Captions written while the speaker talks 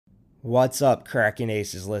What's up, Cracking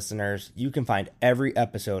Aces listeners? You can find every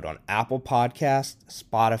episode on Apple Podcasts,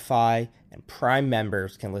 Spotify, and Prime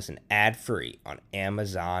members can listen ad-free on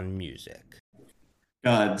Amazon Music.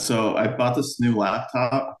 God, so I bought this new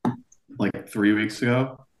laptop like 3 weeks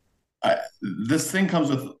ago. This thing comes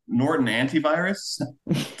with Norton antivirus.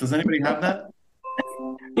 Does anybody have that?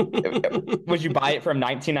 Would you buy it from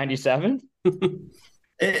 1997?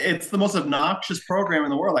 It's the most obnoxious program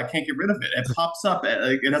in the world. I can't get rid of it. It pops up.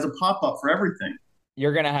 It has a pop up for everything.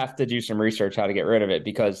 You're gonna have to do some research how to get rid of it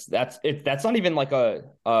because that's not even like a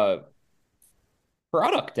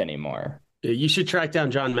product anymore. You should track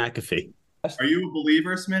down John McAfee. Are you a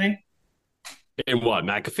believer, Smitty? In what,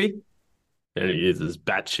 McAfee? And he is his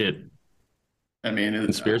batshit I mean,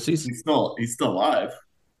 conspiracies? He's still alive.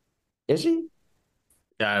 Is he?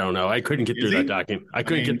 Yeah, I don't know. I couldn't get Is through he? that document. I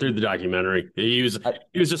couldn't get through the documentary. He was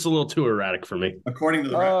just a little too erratic for me. According to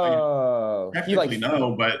the Oh, he technically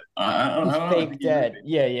no, but I don't know. I fake think he dead. might be.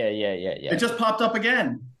 Yeah. It just popped up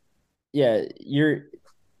again. Yeah,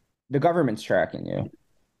 the government's tracking you.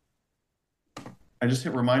 I just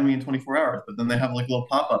hit remind me in 24 hours, but then they have like little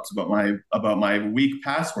pop-ups about my weak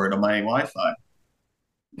password on my Wi-Fi.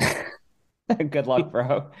 Good luck,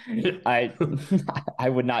 bro. I I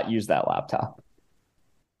would not use that laptop.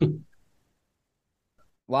 A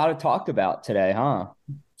lot of talk about today, huh?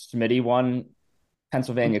 Smitty won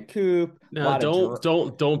Pennsylvania Coupe. No,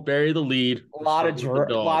 don't bury the lead. A lot of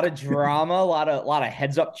drama, a lot of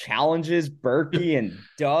heads up challenges. Berkey and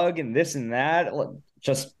Doug and this and that.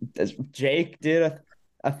 Just as Jake did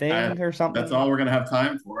a thing or something. That's all we're gonna have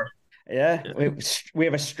time for. Yeah, we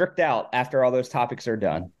have a strict out after all those topics are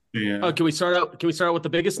done. Yeah. Oh, can we start out? Can we start out with the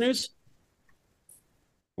biggest news?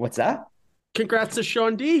 What's that? Congrats to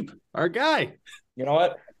Sean Deeb, our guy. You know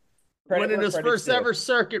what? Winning his first ever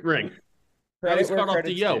circuit ring. Now he's caught up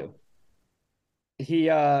to Yo.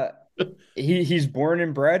 He's born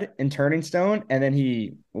and bred in Turning Stone, and then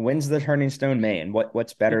he wins the Turning Stone main.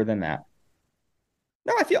 What's better than that?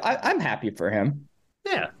 No, I'm happy for him.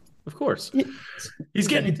 Yeah, of course. He's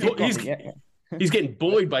getting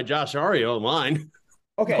bullied by Josh Ario online.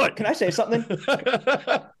 Okay, What? Can I say something?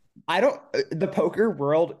 The poker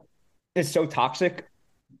world is so toxic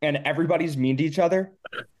and everybody's mean to each other.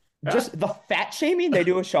 Just the fat shaming they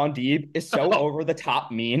do with Sean Deeb is so over the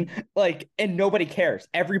top mean. And nobody cares.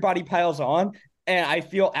 Everybody piles on, and I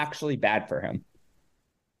feel actually bad for him.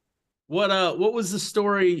 What was the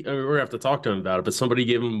story? We're gonna have to talk to him about it, but somebody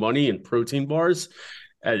gave him money and protein bars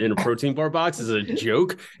in a protein bar box as a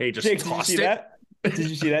joke. And he just Jake, tossed did you see it. that? Did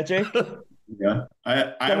you see that, Jake? Yeah.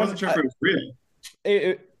 I wasn't sure if it was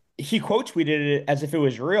real. He quote tweeted it as if it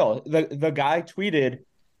was real. The guy tweeted,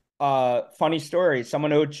 funny story.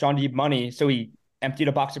 Someone owed Sean Deeb money, so he emptied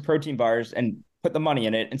a box of protein bars and put the money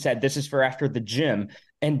in it and said, "This is for after the gym."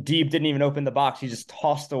 And Deeb didn't even open the box. He just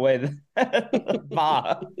tossed away the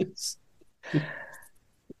box.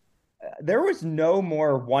 There was no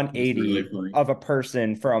more 180 really of a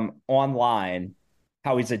person from online,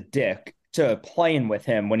 how he's a dick, to playing with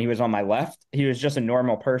him when he was on my left. He was just a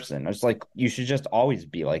normal person. I was like, you should just always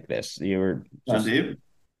be like this. You were just, Deeb?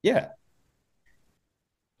 yeah.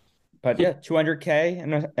 But yeah,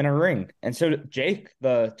 200K and a ring. And so Jake,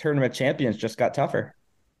 the tournament champions, just got tougher.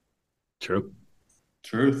 True.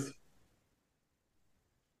 Truth.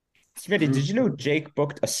 Smitty, did you know Jake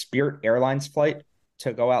booked a Spirit Airlines flight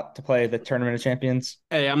to go out to play the Tournament of Champions?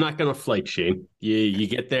 Hey, I'm not gonna flight shame. You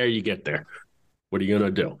get there, you get there. What are you gonna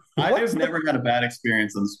do? I've never had a bad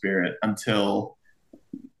experience on Spirit until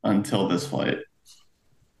this flight.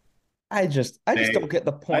 I just don't get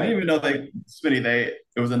the point. I didn't even know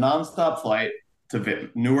it was a nonstop flight to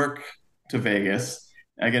Newark to Vegas.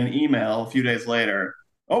 I get an email a few days later.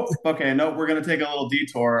 Oh, okay. No, we're going to take a little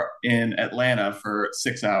detour in Atlanta for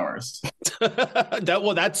 6 hours.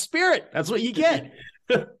 That's Spirit. That's what you get.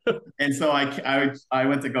 And so I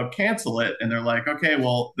went to go cancel it, and they're like, okay,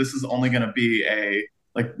 well, this is only going to be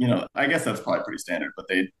I guess that's probably pretty standard, but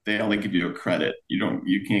they only give you a credit.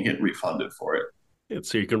 You can't get refunded for it.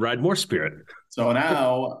 So you can ride more Spirit. So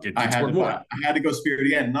now I had to go Spirit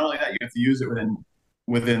again. Not only that, you have to use it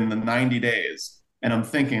within the 90 days. And I'm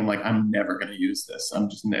thinking, like, I'm never going to use this.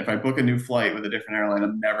 If I book a new flight with a different airline,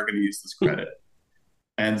 I'm never going to use this credit.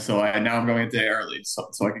 And so now I'm going a day early so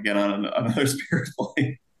I could get on another Spirit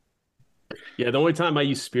flight. Yeah, the only time I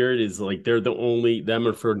use Spirit is like them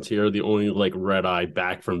and Frontier are the only like red eye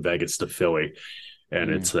back from Vegas to Philly.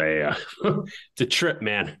 And it's a trip,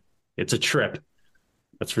 man. It's a trip.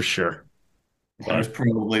 That's for sure. There's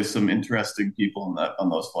probably some interesting people on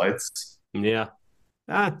those flights. Yeah.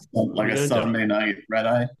 Like a Sunday night red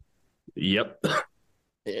eye. Yep.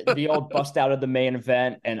 The old bust out of the main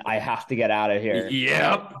event, and I have to get out of here.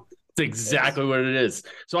 Yep. That's exactly what it is.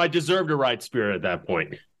 So I deserve to ride Spirit at that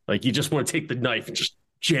point. Like, you just want to take the knife and just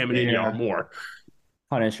jam it in y'all more.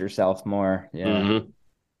 Punish yourself more. Yeah.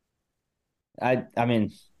 Mm-hmm. I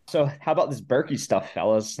mean, so how about this Berkey stuff,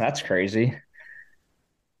 fellas? That's crazy.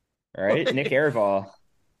 All right. Nick Airball.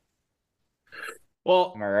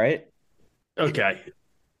 Well, am I right? Okay.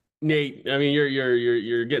 Nate, I mean,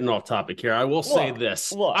 you're getting off topic here. I will say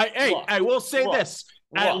this. I will say this.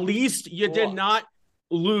 At least you did not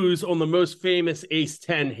lose on the most famous ace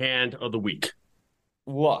 10 hand of the week.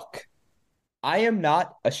 Look, I am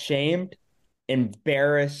not ashamed,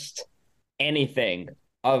 embarrassed, anything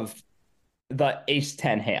of the ace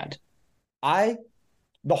 10 hand.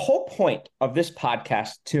 The whole point of this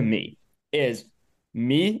podcast to me is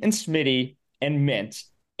me and Smitty and Mint,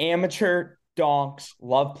 amateur donks,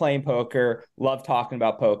 love playing poker, love talking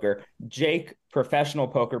about poker. Jake, professional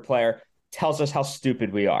poker player, tells us how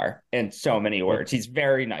stupid we are in so many words. He's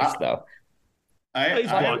very nice, though.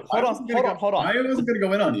 Hold on. I wasn't going to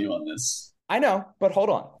go in on you on this. I know, but hold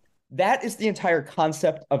on. That is the entire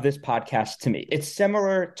concept of this podcast to me. It's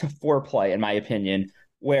similar to foreplay, in my opinion,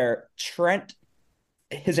 where Trent,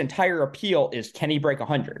 his entire appeal is, can he break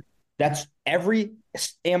 100? That's every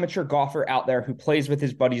amateur golfer out there who plays with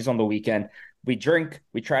his buddies on the weekend. We drink,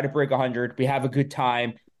 we try to break 100, we have a good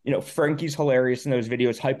time. You know, Frankie's hilarious in those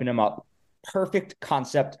videos, hyping him up. Perfect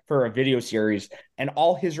concept for a video series. And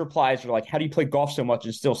all his replies are like, how do you play golf so much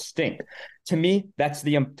and still stink? To me, that's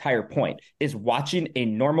the entire point, is watching a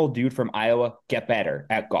normal dude from Iowa get better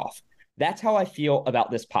at golf. That's how I feel about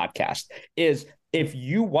this podcast, is if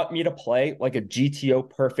you want me to play like a GTO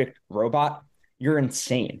perfect robot, you're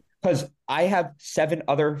insane. Because I have 7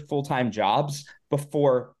 other full-time jobs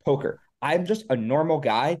before poker. I'm just a normal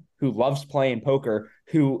guy who loves playing poker,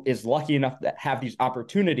 who is lucky enough to have these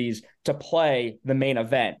opportunities to play the main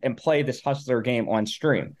event and play this hustler game on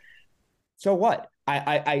stream. So what?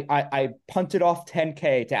 I punted off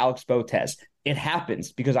 10K to Alex Botez. It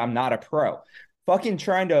happens because I'm not a pro. Fucking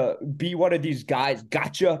trying to be one of these guys,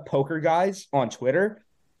 gotcha poker guys on Twitter.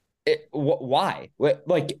 Why?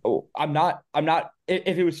 Like, I'm not.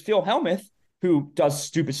 If it was Phil Hellmuth, who does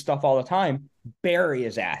stupid stuff all the time, bury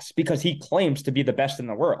his ass because he claims to be the best in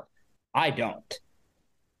the world. I don't.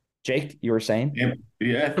 Jake, you were saying?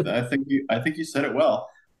 Yeah, I think you said it well.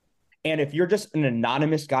 And if you're just an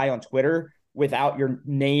anonymous guy on Twitter without your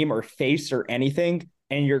name or face or anything,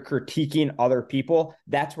 and you're critiquing other people,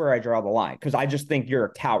 that's where I draw the line, because I just think you're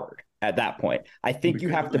a coward at that point. I think you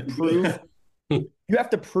have to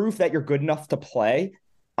prove that you're good enough to play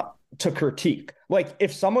to critique. Like,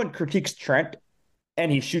 if someone critiques Trent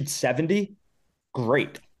and he shoots 70,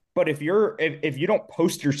 great. But if you don't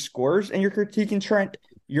post your scores and you're critiquing Trent,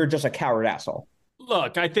 you're just a coward asshole.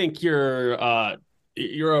 Look, I think you're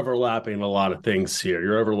overlapping a lot of things here.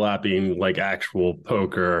 You're overlapping like actual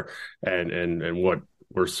poker and what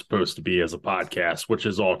we're supposed to be as a podcast, which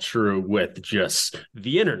is all true with just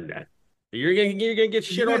the internet. You're gonna get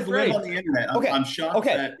shit on the internet. I'm shocked.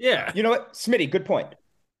 Okay. Yeah. You know what, Smitty? Good point.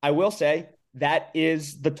 I will say that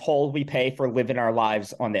is the toll we pay for living our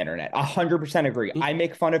lives on the internet. 100% agree. I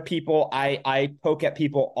make fun of people. I poke at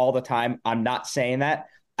people all the time. I'm not saying that.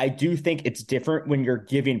 I do think it's different when you're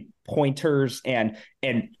giving pointers and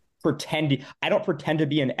pretending. I don't pretend to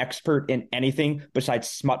be an expert in anything besides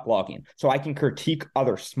smut blogging. So I can critique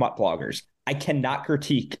other smut bloggers. I cannot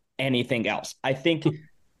critique anything else. I think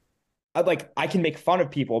I can make fun of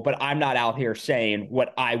people, but I'm not out here saying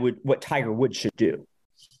what Tiger Woods should do.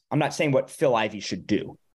 I'm not saying what Phil Ivey should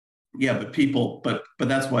do. Yeah, but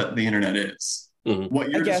that's what the internet is. Mm-hmm. What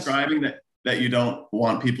you're describing that you don't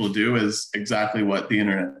want people to do is exactly what the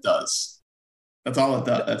internet does. That's all it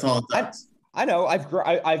does. That's all it does. I know.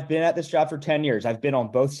 I've been at this job for 10 years. I've been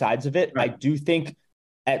on both sides of it. Right. I do think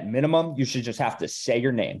at minimum you should just have to say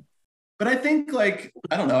your name. But I think, like,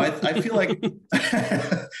 I don't know. I feel like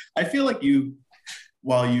I feel like you,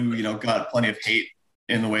 while you got plenty of hate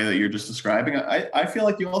in the way that you're just describing, I feel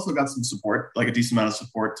like you also got some support, like a decent amount of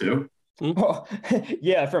support too. Oh,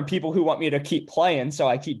 yeah, from people who want me to keep playing, so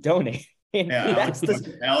I keep donating. Yeah,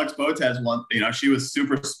 Alex Botez she was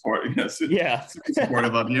super supportive. Super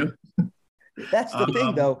supportive of you. That's the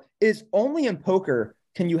thing, though, is only in poker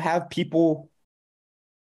can you have people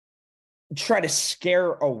try to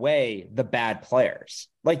scare away the bad players.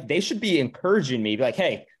 Like, they should be encouraging me, be like,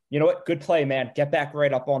 hey, you know what? Good play, man. Get back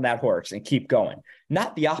right up on that horse and keep going.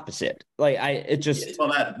 Not the opposite. Like,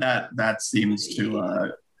 that seems to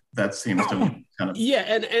kind of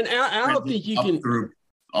and I don't think you can through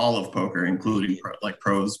all of poker, including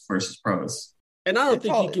pros versus pros. And I don't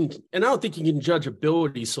think you can judge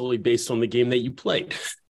ability solely based on the game that you played.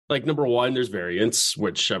 Like, number one, there's variance,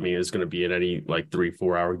 which I mean is going to be in any like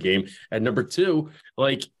 3-4 hour game. And number two,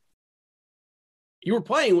 like, you were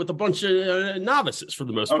playing with a bunch of novices for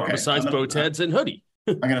the most part, besides Boateds and Hoodie.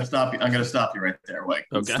 I'm gonna stop you right there. Like,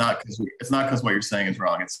 it's not because what you're saying is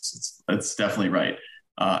wrong. It's definitely right.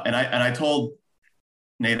 And I told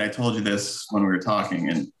Nate, I told you this when we were talking,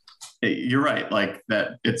 and you're right. Like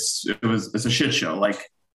that, it's a shit show. Like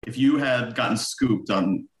if you had gotten scooped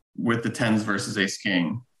on with the tens versus ace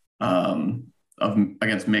king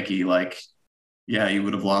against Mickey, like, yeah, you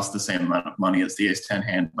would have lost the same amount of money as the ace 10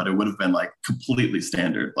 hand, but it would have been like completely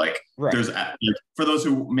standard. Like there's, for those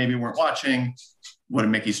who maybe weren't watching, when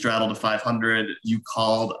Mickey straddled to 500, you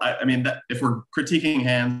called. I mean, if we're critiquing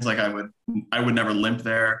hands, like I would never limp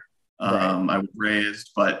there. I would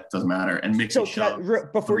raised, but it doesn't matter. And Mickey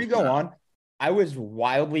before you go on, I was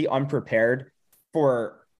wildly unprepared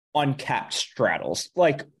for uncapped straddles.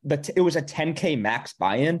 Like it was a 10K max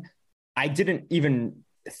buy-in. I didn't even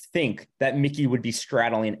think that Mickey would be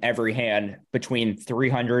straddling every hand between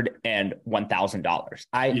 $300 and $1,000.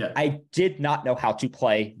 I did not know how to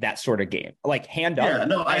play that sort of game. Like hand up. Yeah,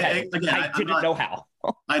 no, I didn't know how.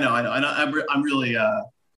 I know. I'm really.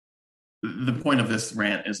 The point of this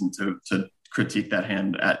rant isn't to critique that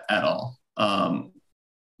hand at all.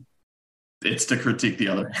 It's to critique the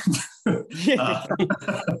other hand.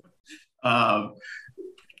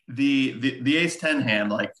 The ace 10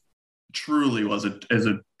 hand, like, truly is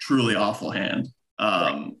a truly awful hand,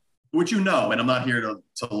 which and I'm not here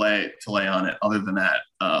to lay on it other than that.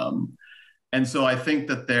 And so I think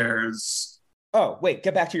that there's. Oh wait,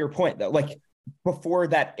 get back to your point though. Like before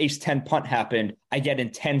that ace 10 punt happened, I get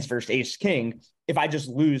in tens versus ace king. If I just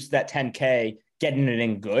lose that 10K, getting it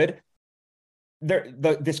in good,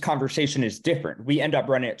 this conversation is different. We end up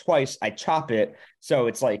running it twice. I chop it. So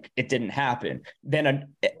it's like, it didn't happen. Then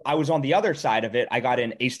I was on the other side of it. I got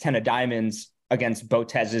in ace 10 of diamonds against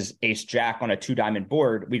Botez's ace jack on a 2-diamond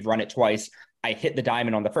board. We'd run it twice. I hit the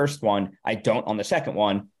diamond on the first one. I don't on the second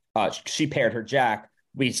one. She paired her jack.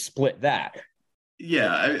 We split that.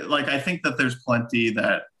 Yeah. I think that there's plenty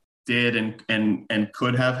that did and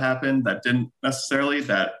could have happened that didn't necessarily,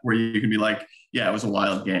 that where you can be like, yeah, it was a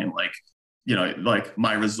wild game. Like, like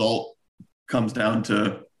my result comes down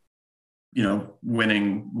to,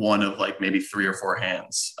 winning one of like maybe 3 or 4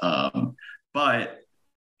 hands. But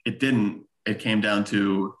it didn't. It came down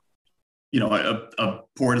to, a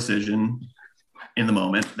poor decision in the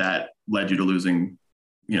moment that led you to losing,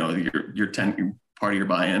 your 10 part of your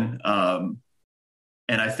buy-in.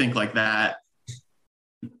 And I think like that,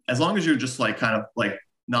 as long as you're just like kind of like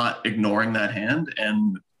not ignoring that hand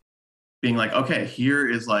and being like, okay, here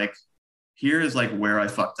is like where I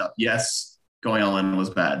fucked up. Yes, going all in was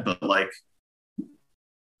bad, but like,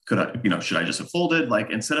 could I, should I just have folded? Like,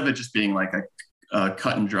 instead of it just being like a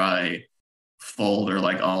cut and dry fold or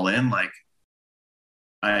like all in, like,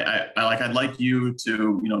 I'd like you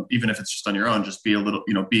to, even if it's just on your own, just be a little,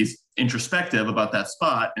 be introspective about that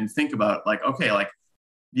spot and think about like, okay, like,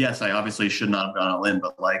 yes, I obviously should not have gone all in,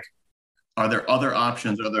 but like, are there other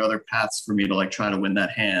options? Are there other paths for me to like try to win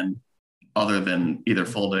that hand other than either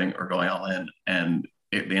folding or going all in? And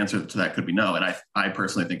the answer to that could be no. And I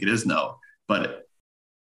personally think it is no. But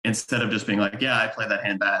instead of just being like, yeah, I played that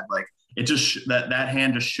hand bad, like it just that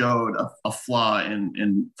hand just showed a flaw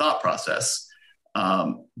in thought process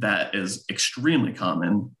that is extremely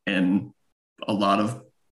common in a lot of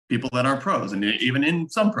people that aren't pros, and even in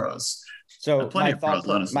some pros. So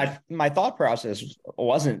my thought process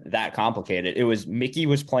wasn't that complicated. It was Mickey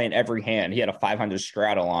was playing every hand. He had a 500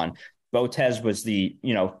 straddle on. Botez was the,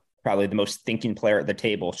 probably the most thinking player at the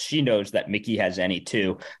table. She knows that Mickey has any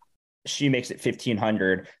too. She makes it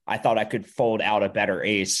 1,500. I thought I could fold out a better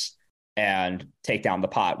ace and take down the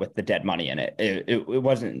pot with the dead money in it. It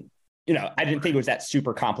wasn't, I didn't think it was that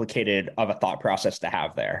super complicated of a thought process to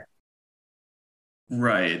have there.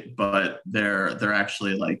 Right. But they're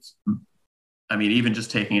actually like, I mean, even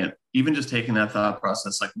just taking that thought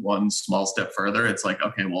process like one small step further, it's like,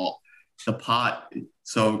 okay, well, the pot.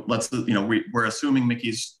 So let's, we're assuming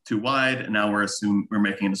Mickey's too wide, and now we're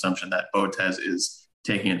making an assumption that Botez is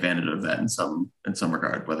taking advantage of that in some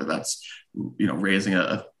regard, whether that's, raising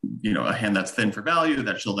a hand that's thin for value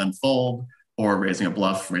that she'll then fold, or raising a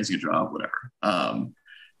bluff, raising a draw, whatever.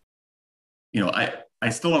 I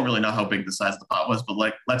still don't really know how big the size of the pot was, but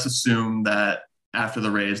like, let's assume that after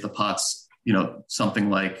the raise, the pot's, something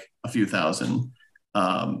like a few thousand.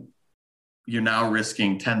 You're now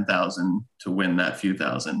risking 10,000 to win that few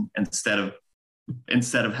thousand instead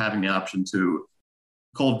of having the option to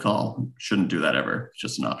cold call. Shouldn't do that ever. It's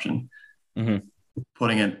just an option. Mm-hmm.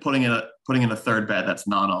 putting in a third bet that's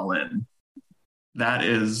not all in. That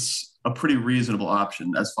is a pretty reasonable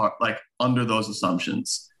option as far like under those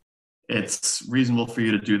assumptions. It's reasonable for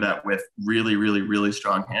you to do that with really, really, really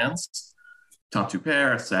strong hands, top two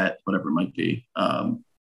pair, a set, whatever it might be, and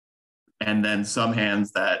then some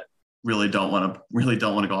hands that really don't want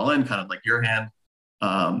to go all in, kind of like your hand,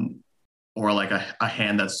 or like a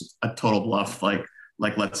hand that's a total bluff, like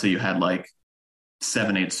let's say you had like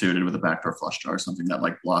 7-8 suited with a backdoor flush draw or something that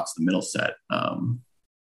like blocks the middle set.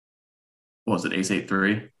 What was it, ace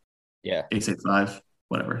 8-3? Yeah, ace 8-5,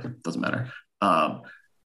 whatever, doesn't matter.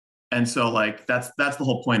 And so like that's the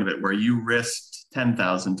whole point of it, where you risked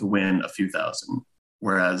 10,000 to win a few thousand,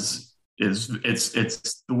 whereas it's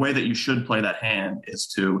the way that you should play that hand is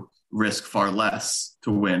to risk far less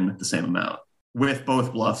to win the same amount with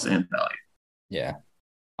both bluffs and value. Yeah.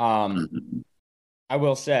 I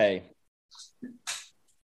will say,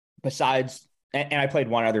 besides, and I played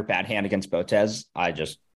one other bad hand against Botez. I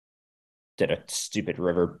just did a stupid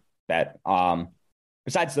river bet.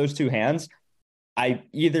 Besides those two hands,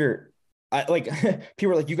 people are like,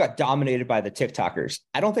 you got dominated by the TikTokers.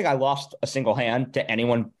 I don't think I lost a single hand to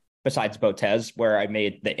anyone besides Botez where I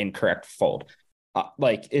made the incorrect fold.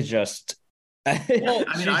 It's just. Well,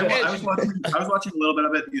 I mean, I was watching a little bit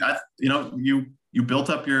of it. You built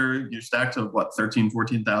up your stack to what,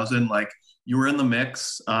 14,000. Like, you were in the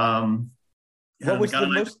mix. What was got a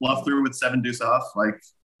nice bluff through with 7 deuce off. Like,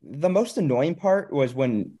 the most annoying part was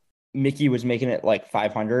when Mickey was making it like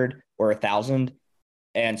 500 or 1,000.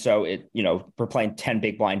 And so we're playing 10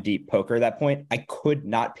 big blind deep poker at that point. I could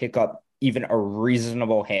not pick up even a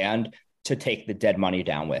reasonable hand to take the dead money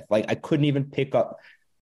down with. Like, I couldn't even pick up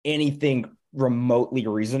anything remotely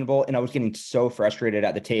reasonable. And I was getting so frustrated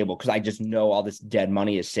at the table because I just know all this dead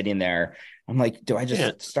money is sitting there. I'm like, do I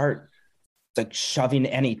just start like shoving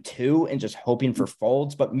any two and just hoping for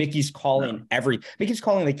folds? But Mickey's calling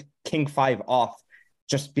like king 5 off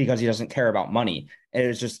just because he doesn't care about money. And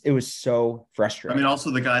it was so frustrating. I mean,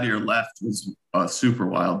 also the guy to your left was a super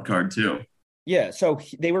wild card too. Yeah. So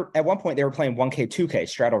at one point they were playing 1K, 2K,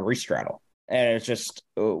 straddle, restraddle. And it's just,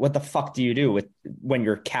 what the fuck do you do when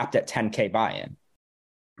you're capped at 10K buy-in?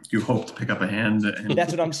 You hope to pick up a hand.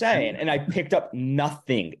 That's what I'm saying. And I picked up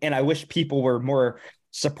nothing. And I wish people were more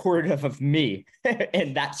supportive of me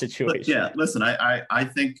in that situation. But yeah, listen, I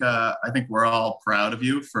think we're all proud of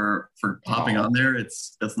you for hopping on there.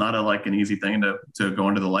 It's not an easy thing to go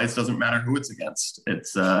into the lights. Doesn't matter who it's against. It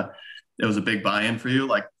was a big buy-in for you.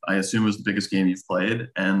 Like, I assume it was the biggest game you've played,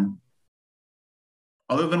 and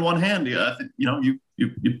other than one hand, I think you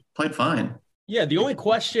played fine. Yeah, the only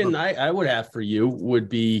question I would have for you would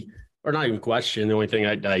be, or not even question, the only thing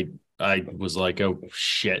I was like, oh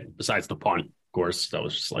shit, besides the punt, of course, that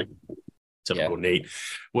was just like typical Nate,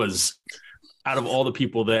 was out of all the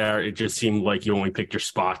people there, it just seemed like you only picked your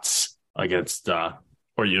spots against,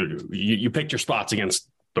 or you picked your spots against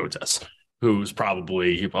Botez, who's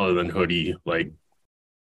probably, other than Hoodie, like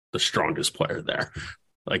the strongest player there.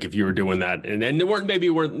 Like, if you were doing that, and there weren't that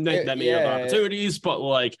many other opportunities, but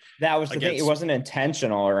like that was the thing. It wasn't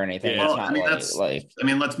intentional or anything. Yeah. Well,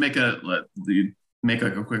 let's make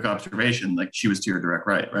a quick observation. Like, she was to your direct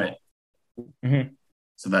right? Mm-hmm.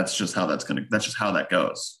 So that's just how that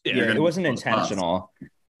goes. Yeah, it wasn't intentional.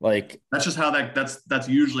 Like, that's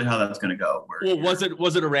usually how that's going to go. Well,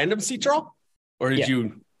 was it a random seat draw, or did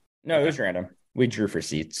you? No, it was random. We drew for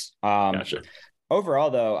seats. Gotcha.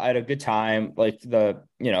 Overall, though, I had a good time. Like,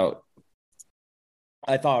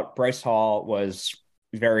 I thought Bryce Hall was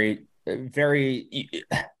very, very.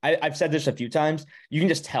 I've said this a few times. You can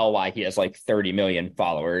just tell why he has like 30 million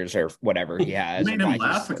followers or whatever he has. You made him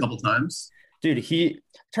laugh a couple times. Dude, he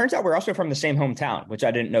turns out we're also from the same hometown, which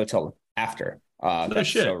I didn't know till after. That's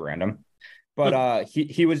so random. But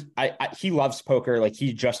he loves poker. Like,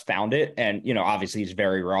 he just found it, and obviously he's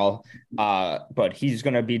very raw. But he's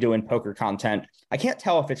gonna be doing poker content. I can't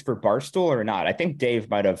tell if it's for Barstool or not. I think Dave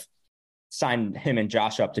might have signed him and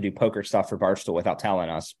Josh up to do poker stuff for Barstool without telling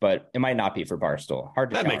us, but it might not be for Barstool. Hard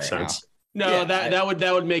to tell. That makes sense. No,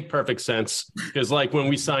 that would make perfect sense, because like when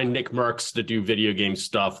we signed Nick Merckx to do video game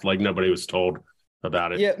stuff, like nobody was told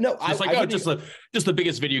about it. Yeah, no, just the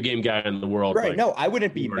biggest video game guy in the world. Right. Like, no, I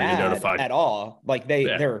wouldn't be mad at all. Like,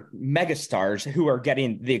 they're mega stars who are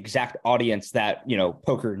getting the exact audience that,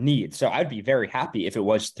 poker needs. So I'd be very happy if it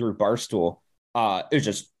was through Barstool. It's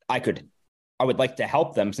just, I would like to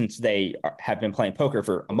help them since they have been playing poker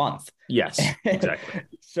for a month. Yes, exactly.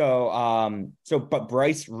 But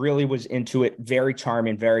Bryce really was into it. Very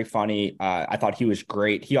charming, very funny. I thought he was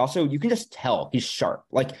great. He also, you can just tell he's sharp.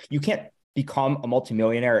 Like, you can't become a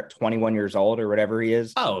multimillionaire at 21 years old or whatever he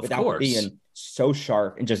is without being so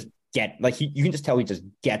sharp and just you can just tell he just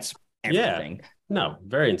gets everything. Yeah. No,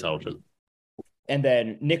 very intelligent. And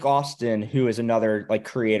then Nick Austin, who is another like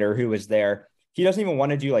creator who is there, he doesn't even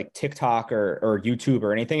want to do like TikTok or YouTube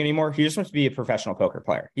or anything anymore. He just wants to be a professional poker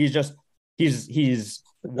player. He's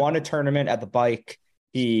won a tournament at the Bike.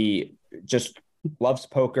 He just loves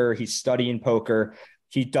poker. He's studying poker.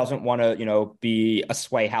 He doesn't want to, be a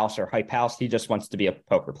sway house or hype house. He just wants to be a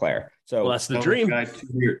poker player. So that's the dream. Guy,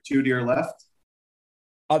 two to your left.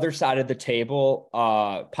 Other side of the table,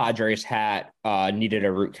 Padres hat needed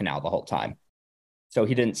a root canal the whole time. So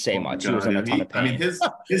he didn't say much. He was in a ton of pain. I mean,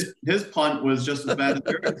 his punt was just as bad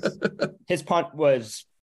as yours. His punt was.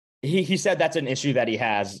 He said that's an issue that he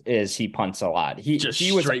has is he punts a lot. He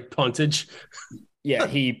was straight puntage. Yeah,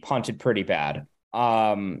 he punted pretty bad.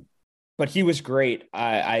 But he was great.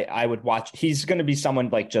 I would watch. He's going to be someone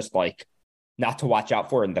just not to watch out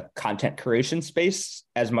for in the content creation space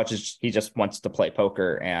as much as he just wants to play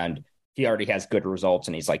poker, and he already has good results,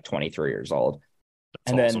 and he's like 23 years old.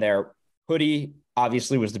 That's awesome. Then their Hoodie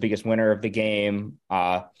obviously was the biggest winner of the game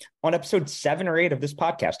on episode 7 or 8 of this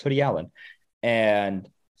podcast, Hoodie Allen, and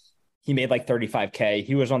he made like $35K.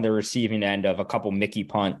 He was on the receiving end of a couple Mickey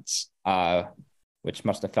punts, which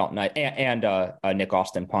must have felt nice, and a Nick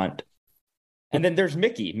Austin punt. And then there's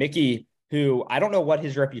Mickey, who I don't know what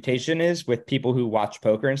his reputation is with people who watch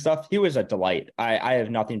poker and stuff. He was a delight. I have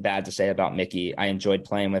nothing bad to say about Mickey. I enjoyed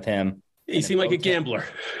playing with him. He seemed like a gambler.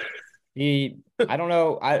 I don't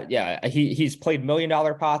know. He's played $1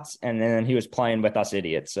 million pots, and then he was playing with us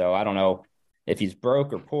idiots. So I don't know if he's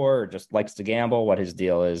broke or poor or just likes to gamble, what his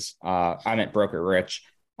deal is. I meant broke or rich.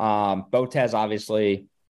 Botez, obviously,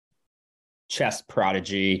 chess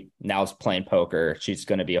prodigy, now is playing poker. She's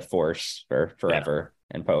going to be a force for forever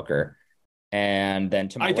in poker. And then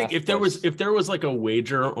to my I think if there was like a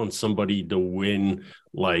wager on somebody to win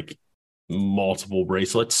like multiple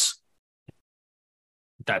bracelets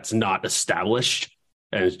that's not established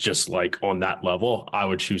and it's just like on that level, I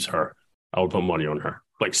would choose her. I would put money on her.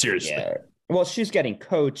 Like seriously. Yeah. Well, she's getting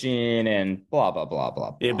coaching and blah, blah, blah,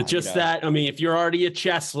 blah. Yeah, but just that, I mean, if you're already a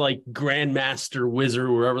chess like grandmaster, wizard,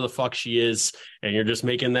 wherever the fuck she is, and you're just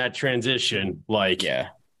making that transition, like, yeah,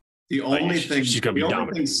 the only thing she's gonna be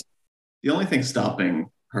dominant. The only thing stopping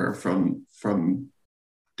her from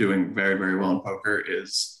doing very, very well in poker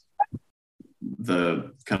is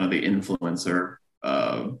the kind of the influencer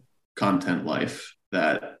content life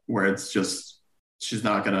where it's just she's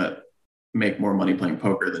not gonna make more money playing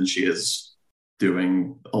poker than she is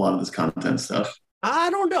doing a lot of this content stuff. I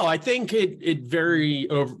don't know. I think it very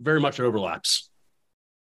much overlaps.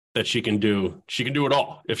 That she can do it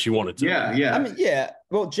all if she wanted to. Yeah. I mean, yeah.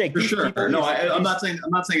 Well, Jake, for sure. No, I'm not saying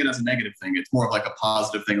it as a negative thing. It's more of like a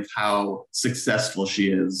positive thing of how successful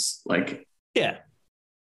she is. Like,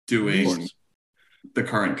 doing the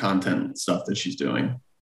current content stuff that she's doing.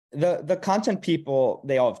 The content people,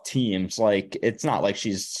 they all have teams. Like, it's not like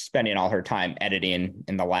she's spending all her time editing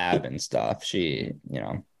in the lab and stuff. She,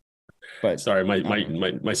 but sorry,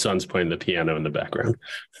 my son's playing the piano in the background.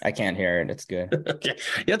 I can't hear it. It's good. Okay.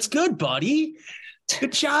 That's good, buddy.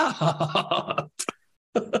 Good job.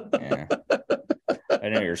 Yeah. I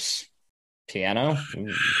know your piano.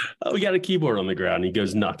 Oh, we got a keyboard on the ground. He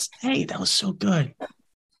goes nuts. Hey, that was so good.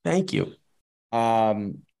 Thank you.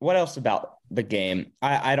 What else about the game?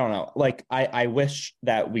 I don't know. Like, I wish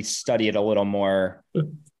that we studied a little more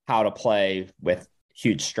how to play with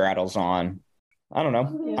huge straddles on. I don't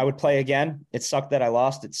know. Yeah. I would play again. It sucked that I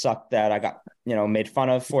lost. It sucked that I got, made fun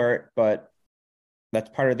of for it, but that's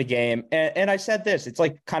part of the game. And I said this, it's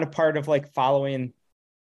like kind of part of like following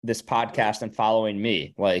this podcast and following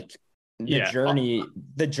me. Like the journey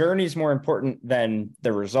is more important than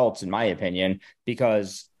the results, in my opinion,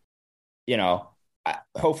 because,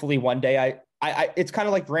 hopefully one day I it's kind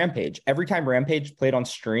of like Rampage. Every time Rampage played on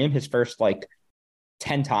stream, his first like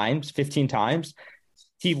 10 times, 15 times,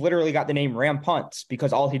 he literally got the name Ram Punts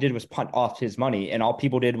because all he did was punt off his money, and all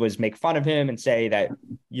people did was make fun of him and say that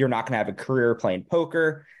you're not going to have a career playing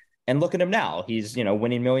poker. And look at him now. He's,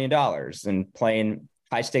 winning $1 million and playing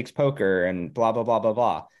high stakes poker and blah, blah, blah, blah,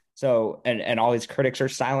 blah. So, and all his critics are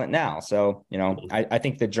silent now. So, I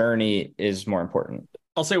think the journey is more important.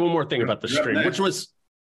 I'll say one more thing about the stream, which was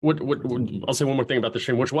I'll say one more thing about the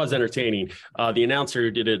stream, which was entertaining. The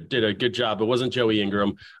announcer did a good job. It wasn't Joey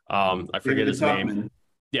Ingram. I forget his name.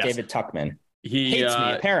 Yes. David Tuckman. He hates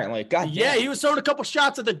me, apparently. God damn. Yeah, he was throwing a couple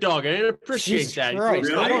shots at the dog. I didn't appreciate that.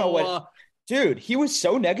 Really? I don't know what. Dude, he was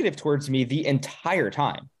so negative towards me the entire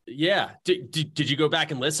time. Yeah. Did you go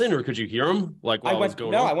back and listen, or could you hear him like while it was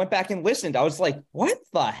going on? I went back and listened. I was like, what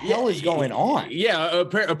the hell is going on? Yeah.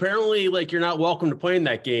 Apparently, like, you're not welcome to play in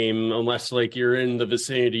that game unless like you're in the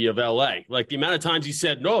vicinity of LA. Like the amount of times he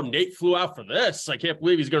said, no, Nate flew out for this. I can't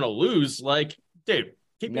believe he's going to lose. Like, dude,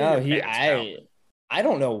 I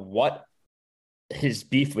don't know what his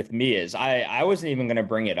beef with me is. I wasn't even going to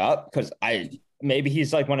bring it up because maybe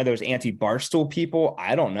he's like one of those anti-Barstool people.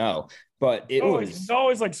 I don't know. But he's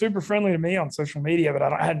always like super friendly to me on social media, but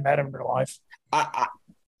I hadn't met him in real life.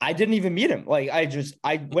 I didn't even meet him. Like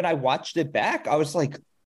when I watched it back, I was like,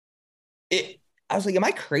 am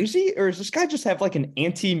I crazy? Or does this guy just have like an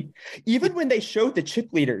even when they showed the chip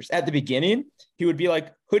leaders at the beginning, he would be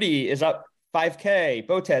like, Hoodie is up 5K,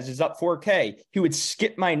 Botez is up 4K. He would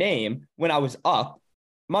skip my name when I was up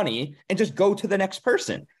money and just go to the next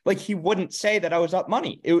person. Like he wouldn't say that I was up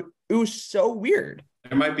money. It was so weird.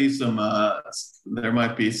 There might be some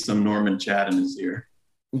Norman Chad in his ear.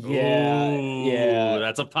 Yeah.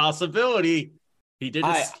 That's a possibility. He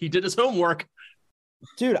did his homework.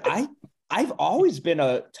 Dude, I've always been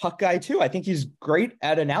a Tuck guy too. I think he's great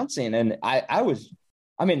at announcing. And I'm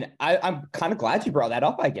kind of glad you brought that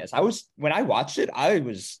up, I guess. When I watched it, I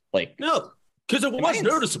was like, no, because it was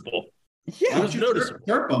noticeable. Yeah. Why don't you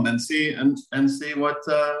chirp him and see what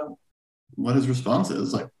his response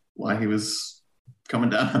is, like why he was coming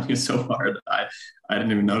down on you so hard. I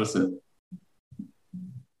didn't even notice it.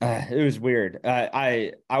 It was weird.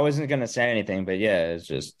 I wasn't gonna say anything, but yeah, it's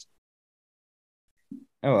just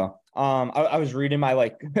oh well. I was reading my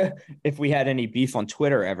like if we had any beef on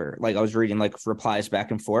Twitter ever. Like I was reading like replies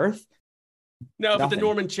back and forth. No, but the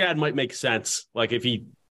Norman Chad might make sense. Like if he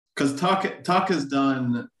because Tuck has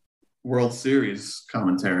done World Series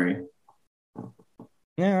commentary.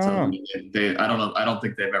 Yeah, I don't know. I don't know. I don't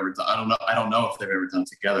think they've ever done. I don't know if they've ever done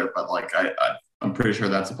together. But like, I'm pretty sure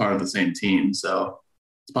that's a part of the same team. So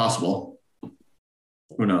it's possible.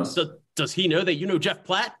 Who knows? So, does he know that you know Jeff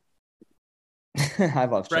Platt? I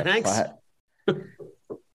love Brett Jeff Hanks. Platt.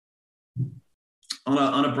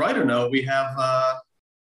 On a brighter note, we have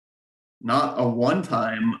not a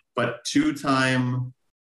one-time but two-time.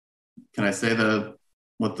 Can I say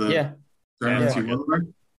what the tournaments you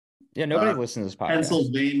won? Yeah, nobody listens to this podcast.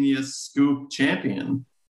 Pennsylvania Scoop champion.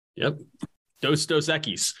 Yep. Dos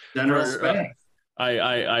Equis. General Spank.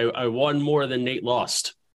 I won more than Nate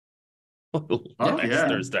lost.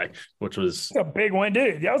 Thursday, which was a big win,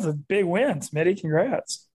 dude. That was a big win, Smitty.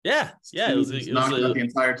 Congrats. Yeah. It was the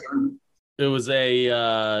entire tournament. It was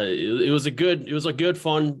a good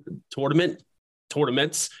fun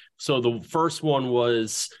tournaments. So the first one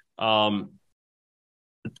was it's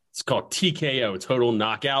called TKO, Total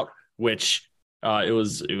Knockout, which it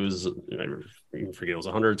was I forget, it was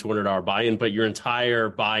 $100, $200 buy-in, but your entire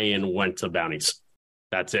buy-in went to bounties.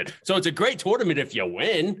 That's it. So it's a great tournament if you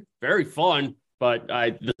win. Very fun. But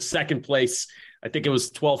the second place, I think it was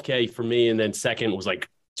 $12K for me, and then second was like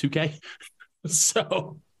 $2K.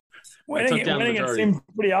 So winning it seemed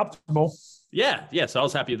pretty optimal. Yeah. So I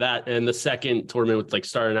was happy with that. And the second tournament would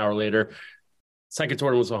start an hour later. Second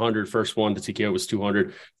tournament was 100. First one, the TKO was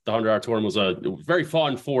 200. The $100 tournament was a very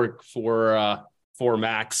fun for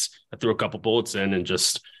max. I threw a couple bullets in and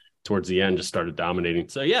just towards the end just started dominating.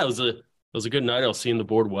 So yeah, it was a good night. I was seeing the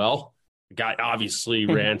board well. The guy obviously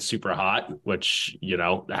ran super hot, which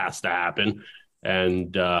has to happen.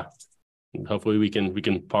 And hopefully we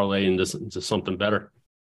can parlay into something better.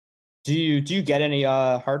 Do you get any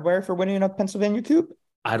hardware for winning a Pennsylvania Coupe?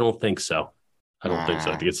 I don't think so. I think so.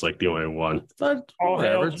 I think it's like the only one. But all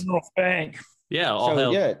hail General Spank. Yeah, all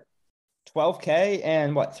hail. Yeah, 12K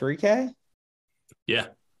and what, 3K? Yeah.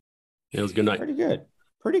 It was a good night.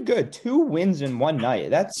 Pretty good. 2 wins in one night.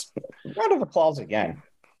 That's round of applause again.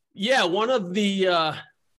 Yeah, one of the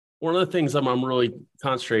things I'm really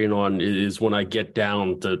concentrating on is when I get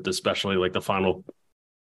down to especially like the final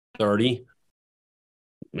 30,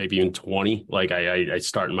 maybe even 20. Like I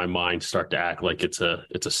start in my mind to act like it's a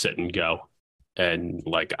sit and go. And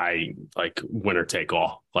like winner take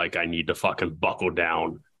all. Like I need to fucking buckle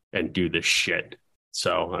down and do this shit.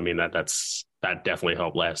 So I mean that definitely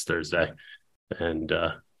helped last Thursday. And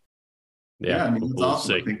I mean that's we'll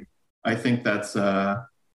awesome. See. I think that's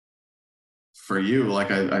for you.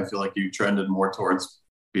 Like I feel like you trended more towards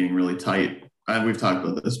being really tight. We've talked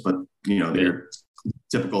about this, but your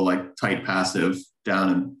typical like tight passive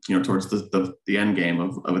down and towards the end game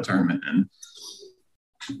of a tournament. And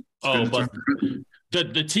but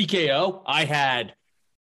the TKO I had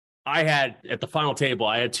at the final table,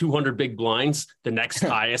 I had 200 big blinds. The next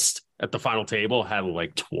highest at the final table had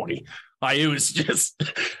like 20. It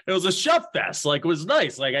was a shove fest. Like, it was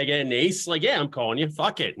nice. Like, I get an ace. Like, yeah, I'm calling you.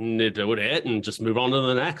 Fuck it. And it would hit and just move on to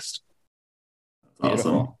the next.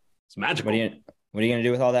 Awesome. It's magical. What are you going to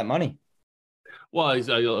do with all that money? Well, a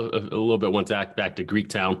little bit went back to Greek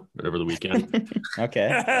Town over the weekend. Okay.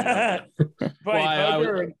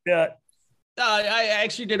 I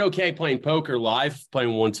actually did okay playing poker live, playing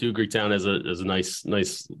 1-2. Greek Town has a nice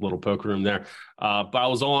little poker room there. But I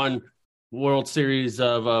was on World Series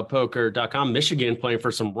of Poker.com, Michigan, playing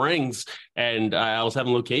for some rings, and I was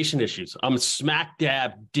having location issues. I'm smack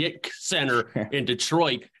dab dick center in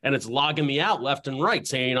Detroit, and it's logging me out left and right,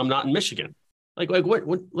 saying I'm not in Michigan. Like what?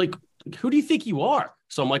 Like, who do you think you are?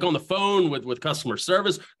 So I'm like on the phone with customer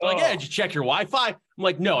service. They're like, yeah, did you check your Wi-Fi? I'm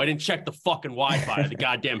like, no, I didn't check the fucking Wi-Fi. The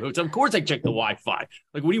goddamn hoots. Of course I checked the Wi-Fi.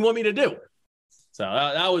 Like, what do you want me to do? So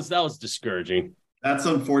that was discouraging. That's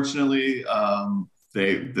unfortunately,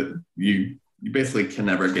 you basically can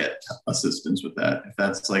never get assistance with that. If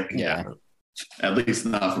that's like, at least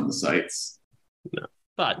not from the sites. No,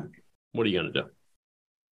 but what are you gonna do,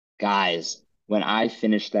 guys? When I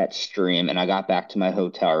finished that stream and I got back to my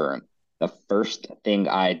hotel room, the first thing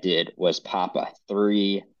I did was pop a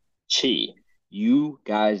 3 chi. You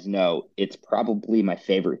guys know it's probably my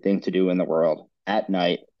favorite thing to do in the world. At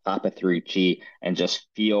night, pop a 3 chi and just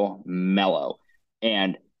feel mellow.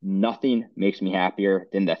 And nothing makes me happier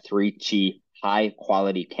than the 3 chi high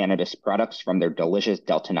quality cannabis products from their delicious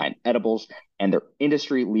Delta 9 edibles and their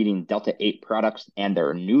industry leading Delta 8 products and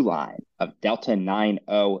their new line of Delta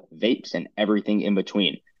 9O vapes and everything in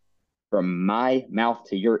between. From my mouth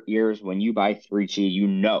to your ears, when you buy 3 chi, you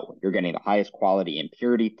know you're getting the highest quality and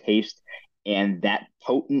purity, taste, and that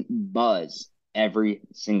potent buzz every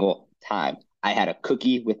single time. I had a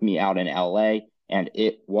cookie with me out in LA and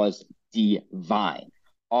it was divine.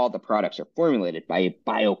 All the products are formulated by a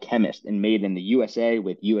biochemist and made in the USA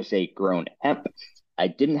with USA grown hemp. I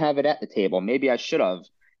didn't have it at the table. Maybe I should have,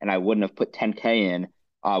 and I wouldn't have put 10K in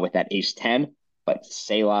with that ace 10, but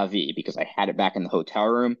c'est la vie, because I had it back in the hotel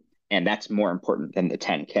room, and that's more important than the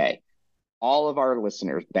 10K. All of our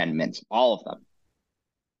listeners, Ben Mintz, all of them,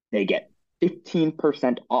 they get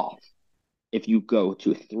 15% off if you go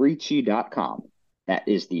to 3chi.com. That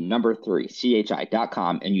is the number 3,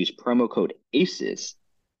 chi.com, and use promo code ACES,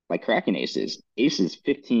 like Kraken Aces, ACES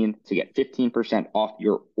 15 to get 15% off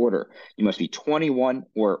your order. You must be 21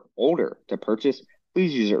 or older to purchase.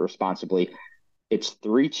 Please use it responsibly. It's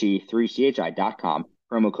 3chi.com,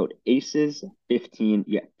 promo code ACES 15.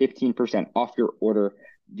 You get 15% off your order.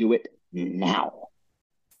 Do it now.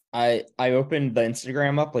 I opened the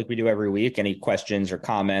Instagram up like we do every week. Any questions or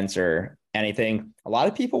comments or anything? A lot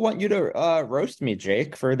of people want you to roast me,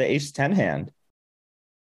 Jake, for the ace 10 hand.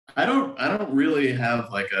 I don't really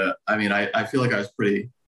have like I feel like I was pretty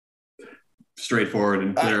straightforward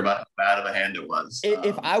and clear about how bad of a hand it was.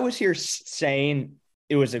 If I was here saying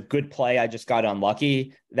it was a good play, I just got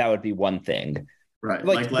unlucky, that would be one thing. Right.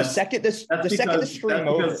 Like the second the stream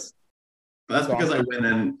over. That's because I went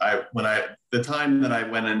in. The time that I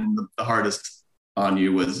went in the hardest on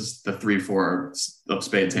you was the 3-4 of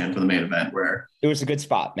spades hand for the main event, where it was a good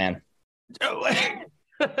spot, man. But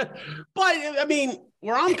I mean,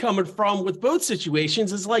 where I'm coming from with both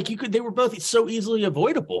situations is like they were both so easily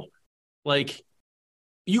avoidable. Like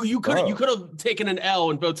you could have taken an L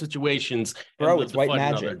in both situations. Bro, it's white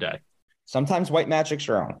magic. Another day. Sometimes white magic's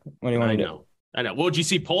wrong. What do you want to do? I know. Well, did you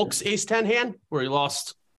see Polk's ace 10 hand where he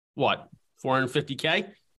lost what, 450K?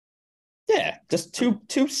 Yeah, just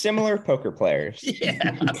two similar poker players.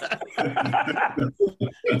 Yeah.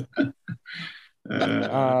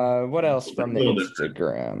 What else from the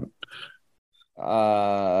Instagram?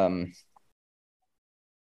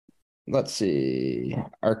 Let's see.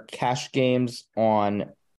 Are cash games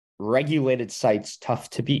on regulated sites tough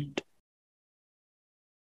to beat?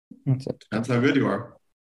 That's how good you are.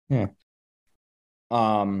 Yeah.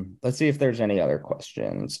 Let's see if there's any other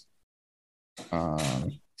questions.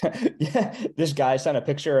 Yeah, this guy sent a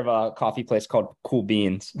picture of a coffee place called Cool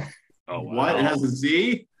Beans. Oh, wow. What? It has a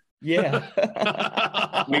Z? Yeah.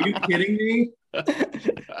 Are you kidding me?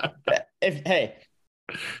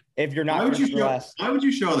 If you're not, why would you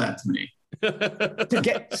show that to me?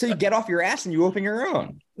 So you get off your ass and you open your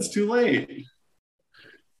own. It's too late.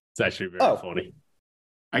 It's actually very funny.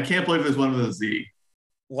 I can't believe there's one with a Z.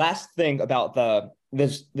 Last thing about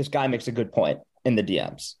this guy makes a good point in the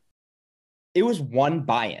DMs. It was one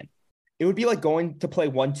buy-in. It would be like going to play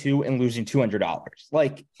 1-2 and losing $200.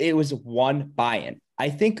 Like, it was one buy-in. I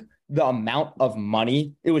think the amount of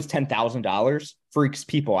money, it was $10,000, freaks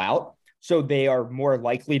people out. So they are more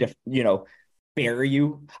likely to, bury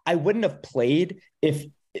you. I wouldn't have played if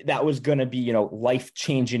that was going to be,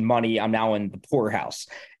 life-changing money. I'm now in the poorhouse.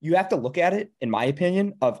 You have to look at it, in my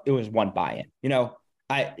opinion, of it was one buy-in. You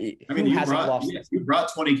brought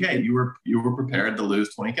 20K. You were prepared to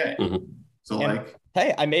lose 20K. Mm-hmm. So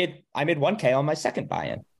hey, I made 1K on my second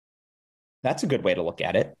buy-in. That's a good way to look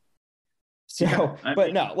at it. So,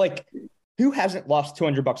 who hasn't lost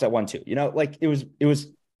 $200 at 1-2? It was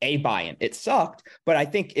a buy-in. It sucked, but I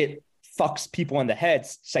think it fucks people in the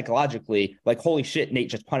heads psychologically. Like, holy shit, Nate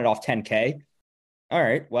just punted off 10K. All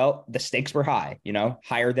right, well, the stakes were high,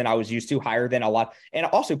 higher than I was used to, higher than a lot. And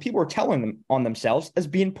also people were telling them on themselves as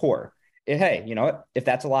being poor. Hey, you know what? If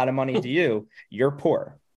that's a lot of money to you, you're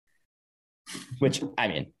poor. Which, I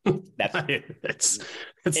mean, that's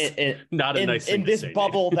not a nice thing in this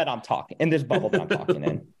bubble that I'm talking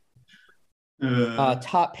in.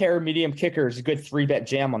 Top pair medium kickers, a good 3-bet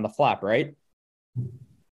jam on the flop, right?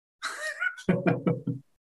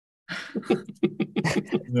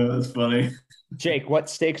 No, that's funny. Jake, what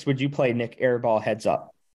stakes would you play Nick Airball heads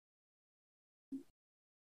up?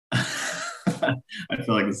 I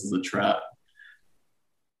feel like this is a trap.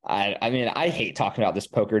 I mean, I hate talking about this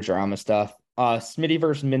poker drama stuff. Smitty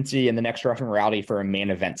versus Mincy in the next Rough and Rowdy for a main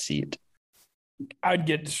event seat. I'd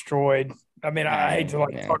get destroyed. I mean, I hate to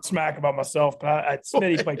talk smack about myself, but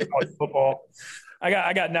Smitty played college football.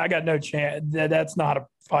 I got no chance. That's not a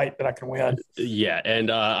fight that I can win. Yeah,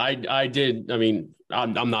 and I did. I mean,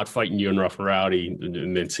 I'm not fighting you in Rough and Rowdy,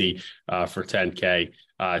 Mincy, for 10K.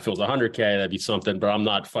 If it was 100K, that'd be something. But I'm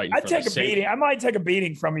not fighting. I'd take a beating. I might take a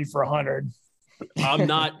beating from you for 100.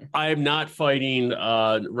 I am not fighting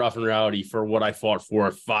Rough and Rowdy for what I fought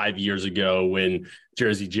for 5 years ago when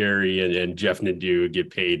Jersey Jerry and Jeff Nadeau get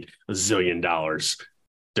paid $1 zillion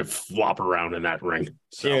to flop around in that ring.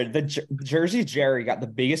 So. Dude, the Jersey Jerry got the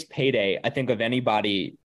biggest payday, I think, of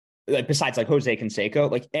anybody, like besides like Jose Canseco,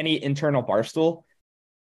 like any internal Barstool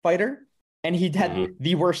fighter. And he had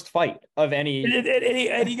the worst fight of any. And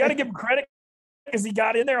you got to give him credit because he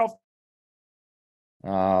got in there off.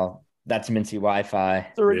 Oh, that's Mincy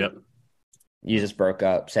Wi-Fi. Yep. You just broke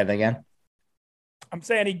up. Say that again. I'm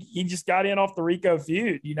saying he just got in off the Rico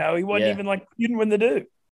feud. He wasn't even like feuding with the dude.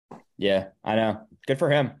 Yeah, I know. Good for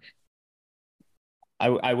him.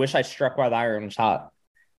 I wish I struck while the iron was hot.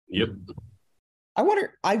 Yep.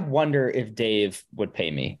 I wonder if Dave would pay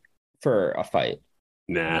me for a fight.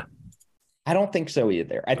 Nah. I don't think so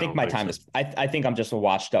either. I think my time is. I think I'm just a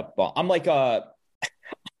washed up ball. I'm like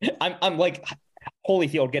I'm like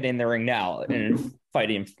Holyfield getting in the ring now and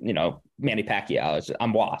fighting, Manny Pacquiao.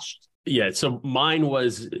 I'm washed. Yeah. So mine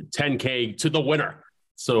was 10K to the winner.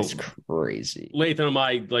 So it's crazy. Lathan and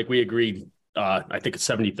I, we agreed. I think it's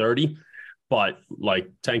 70-30, but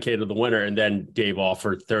 10K to the winner, and then Dave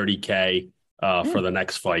offered 30K for the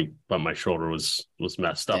next fight, but my shoulder was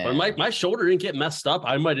messed up. And my shoulder didn't get messed up.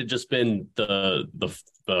 I might have just been the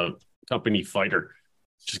company fighter,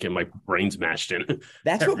 just get my brains mashed in.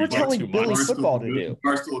 That's what we're telling Billy Football to do.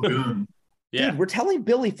 Barstool Goon. Dude, we're telling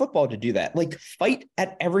Billy Football to do that. Fight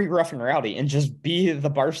at every Rough and Rowdy and just be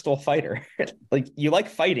the Barstool fighter. You like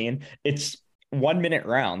fighting. It's 1 minute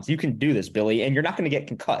rounds. You can do this, Billy, and you're not going to get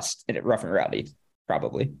concussed at Rough and Rowdy,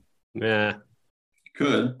 probably. Yeah.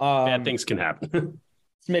 Could. Bad things can happen.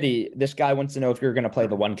 Smitty, this guy wants to know if you're going to play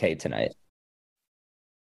the 1K tonight.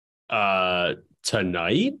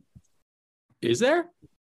 Tonight? Is there?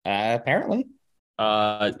 Apparently.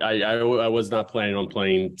 I was not planning on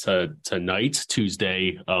playing tonight,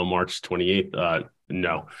 Tuesday, March 28th.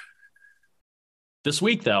 No. This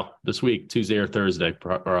week, Tuesday or Thursday,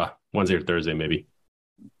 or Wednesday or Thursday, maybe.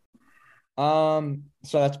 So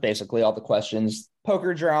that's basically all the questions.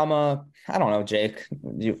 Poker drama. I don't know, Jake.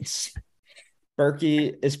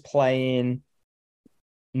 Berkey is playing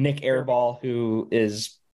Nick Airball, who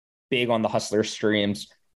is big on the Hustler streams.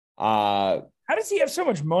 How does he have so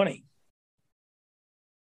much money?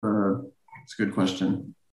 It's a good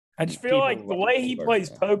question. I just feel like the way he plays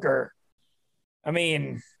poker, I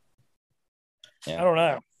mean, I don't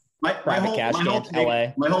know. My whole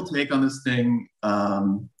take on this thing,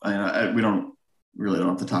 we don't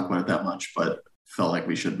have to talk about it that much, but felt like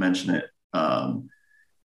we should mention it.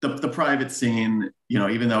 The private scene,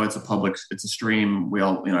 even though it's a stream, we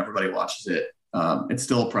all, everybody watches it. It's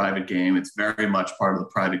still a private game. It's very much part of the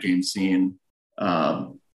private game scene.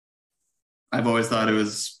 I've always thought it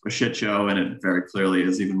was a shit show, and it very clearly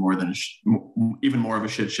is even more of a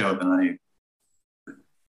shit show than I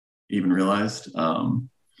even realized. So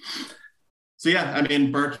yeah, I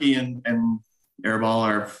mean, Berkey and Airball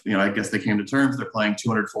are, I guess they came to terms. They're playing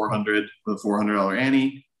 200, 400 with a $400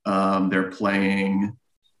 ante. They're playing.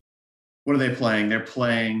 What are they playing? They're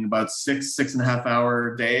playing about 6.5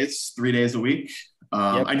 hour days, 3 days a week.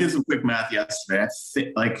 I did some quick math yesterday. I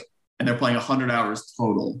think and they're playing 100 hours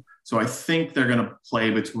total. So I think they're going to play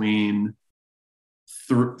between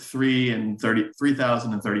 3,000 and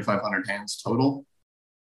 3,500 hands total.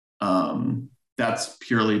 That's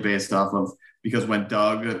purely based off of, because when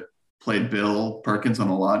Doug played Bill Perkins on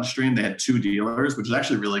the Lodge stream, they had 2 dealers, which is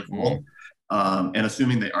actually really cool. And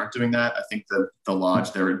assuming they aren't doing that, I think that the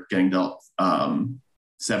Lodge, they're getting dealt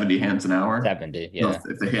 70 hands an hour. 70, yeah.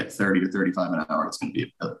 So if they hit 30 to 35 an hour, it's going to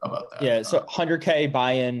be about that. Yeah, so 100K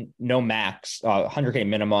buy-in, no max, 100K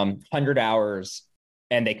minimum, 100 hours,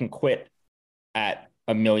 and they can quit at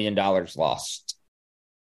 $1 million lost.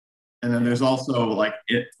 And then there's also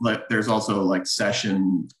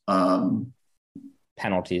session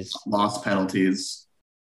penalties, loss penalties.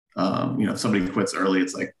 If somebody quits early,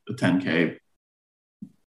 it's like a 10K.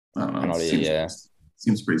 I don't know. Penalty,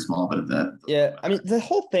 seems pretty small, but that. Yeah, I mean, the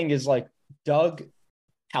whole thing is like Doug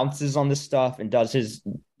pounces on this stuff and does his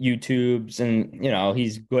YouTubes, and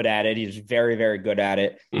he's good at it. He's very, very good at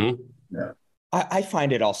it. Mm-hmm. Yeah, I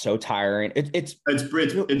find it all so tiring. It is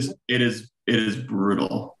brutal.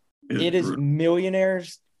 It is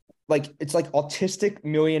millionaires, it's like autistic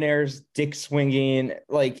millionaires, dick swinging.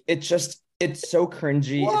 Like it's so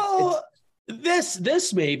cringy. Well,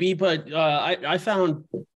 this maybe, but I found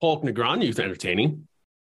Hulk Negron entertaining.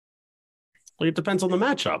 Like it depends on the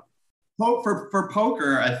matchup. For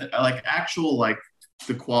poker, I like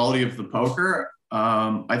the quality of the poker.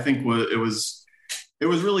 I think it was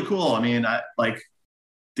really cool. I mean,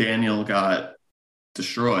 Daniel got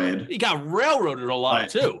destroyed. He got railroaded a lot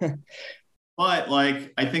too. But I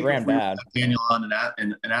think if we have Daniel on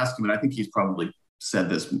and ask him, and I think he's probably said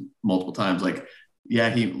this multiple times, what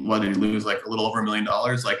did he lose? Like a little over $1 million.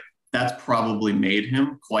 That's probably made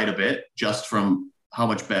him quite a bit just from how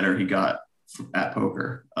much better he got at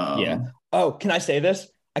poker. Oh, can I say this?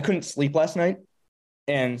 I couldn't sleep last night,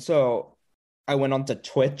 and so I went onto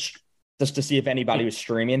Twitch just to see if anybody was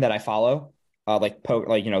streaming that I follow,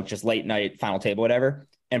 just late night Final Table, whatever.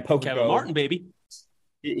 And Poker Kevin Martin, baby.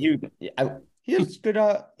 He has good.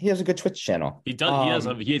 He has a good Twitch channel. He does.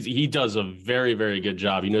 He does a very, very good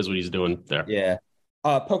job. He knows what he's doing there. Yeah.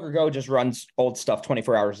 Poker Go just runs old stuff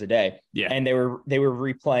 24 hours a day. Yeah. And they were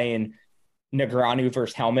replaying Negreanu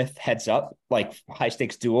versus Helmuth heads up, high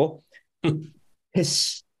stakes duel.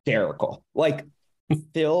 Hysterical.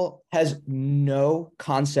 Phil has no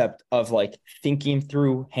concept of thinking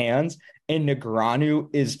through hands, and Negreanu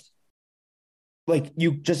is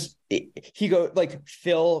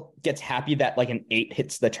Phil gets happy that an 8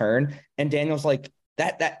 hits the turn, and Daniel's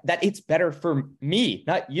that it's better for me,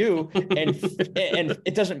 not you. And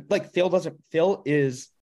it doesn't Phil is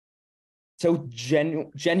so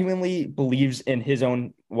genuinely believes in his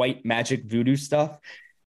own white magic voodoo stuff.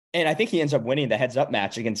 And I think he ends up winning the heads up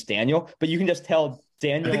match against Daniel, but you can just tell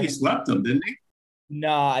Daniel. I think he swept him, didn't he?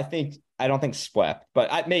 No, I don't think swept,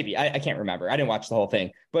 but I can't remember. I didn't watch the whole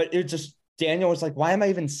thing, but it just, Daniel was like, why am I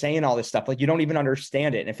even saying all this stuff? You don't even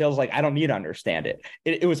understand it. And it feels like I don't need to understand it.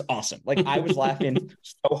 It was awesome. I was laughing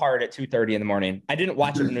so hard at 2:30 in the morning. I didn't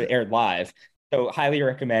watch it when it aired live. So highly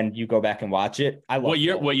recommend you go back and watch it. I love What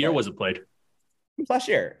year was it played? Last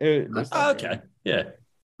year. Okay. Yeah.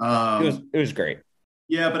 It was great.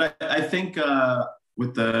 Yeah, but I think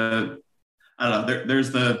with I don't know,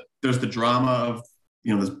 there's the drama of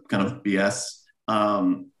this kind of BS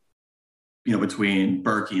between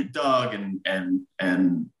Berkey and Doug and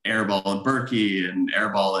Airball and Berkey and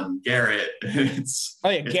Airball and Garrett.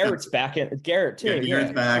 Garrett's back in. Garrett too. Yeah,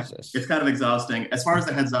 Garrett's back. Jesus. It's kind of exhausting. As far as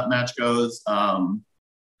the heads up match goes, I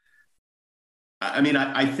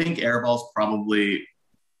think Airball's probably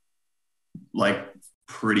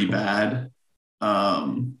pretty bad.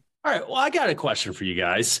 All right. Well, I got a question for you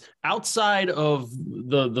guys. Outside of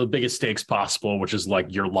the biggest stakes possible, which is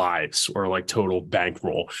your lives or total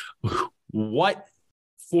bankroll, what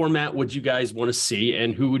format would you guys want to see,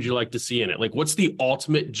 and who would you like to see in it? What's the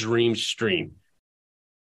ultimate dream stream?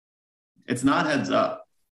 It's not heads up.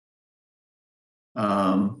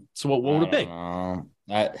 So what would it be?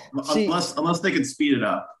 Unless they could speed it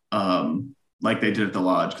up. Like they did at the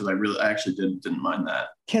Lodge, because I actually didn't mind that.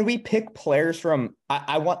 Can we pick players from?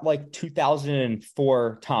 I want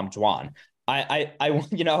 2004 Tom Dwan. I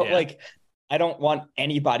don't want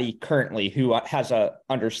anybody currently who has a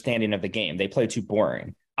understanding of the game. They play too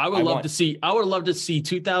boring. I would love to see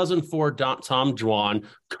 2004 Tom Dwan,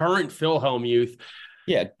 current Phil Hellmuth.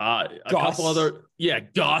 Yeah, a couple other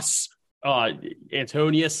Gus,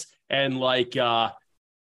 Antonius, and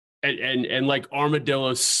and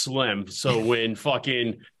Armadillo Slim. So when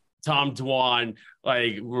fucking Tom Dwan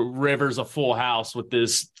Rivers a full house with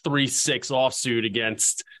this 3-6 offsuit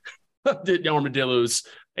against the armadillo's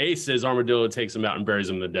aces, Armadillo takes him out and buries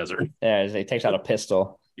him in the desert. Yeah, he takes out a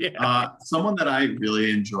pistol. Yeah. Someone that I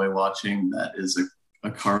really enjoy watching that is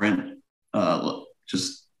a current,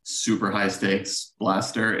 just super high stakes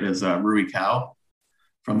blaster. It is Rui Cow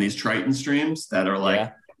from these Triton streams that are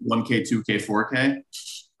like 1K, 2K,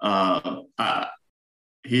 4K.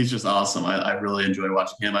 He's just awesome. I really enjoy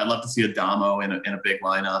watching him. I'd love to see a Damo in a big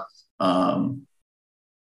lineup.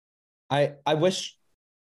 I wish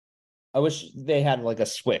they had like a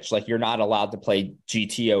switch. Like, you're not allowed to play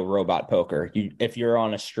GTO robot poker. If you're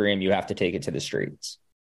on a stream, you have to take it to the streets.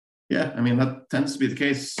 Yeah, I mean, that tends to be the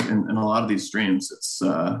case in a lot of these streams. It's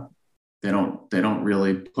they don't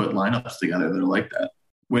really put lineups together that are like that.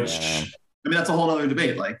 Which I mean, that's a whole other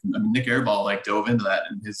debate. Like, I mean, Nick Airball like dove into that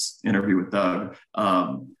in his interview with Doug.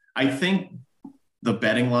 I think the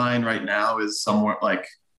betting line right now is somewhere like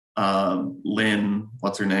Lynn,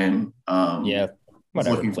 what's her name? Whatever.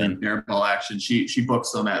 Looking for Lynn. Airball action. She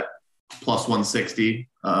books them at plus 160.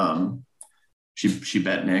 She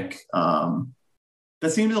bet Nick.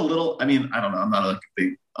 That seems a little. I mean, I don't know. I'm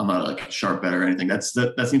not like a sharp bet or anything. That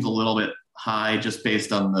seems a little bit high just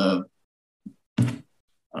based on the.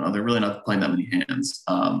 I don't know. They're really not playing that many hands.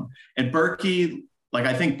 And Berkey, like,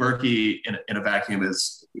 I think Berkey in a vacuum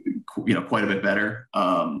is, quite a bit better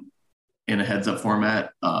in a heads up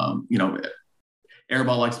format.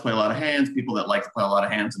 Airball likes to play a lot of hands. People that like to play a lot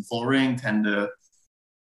of hands in full ring tend to,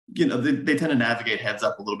 they tend to navigate heads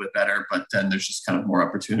up a little bit better, but then there's just kind of more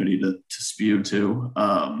opportunity to spew too.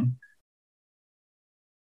 But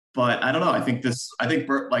I don't know. I think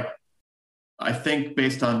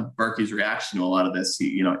based on Berkey's reaction to a lot of this,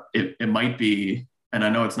 it might be, and I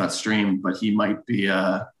know it's not streamed, but he might be,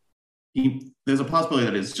 there's a possibility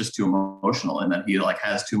that it's just too emotional and that he like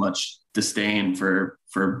has too much disdain for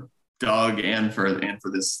Doug and for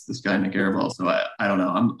this guy Nick Airball. So I don't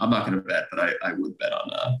know. I'm not going to bet, but I would bet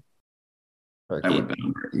on Berkey. I would bet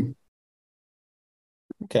on Berkey.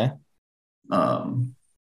 Okay.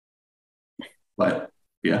 But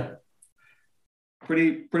yeah,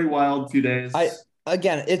 pretty wild few days.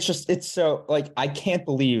 It's so like, I can't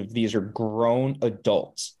believe these are grown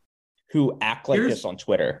adults who act like this on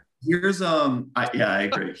Twitter. Here's I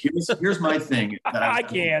agree. Here's my thing that I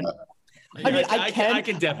can. I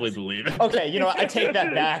can definitely believe it. Okay, I take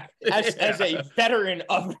that back as a veteran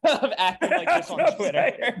of acting like this on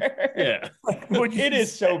Twitter. Yeah. It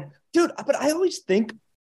is so, dude, but I always think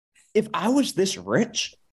if I was this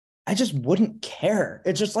rich, I just wouldn't care.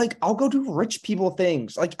 It's just like, I'll go do rich people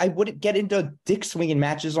things. Like, I wouldn't get into dick swinging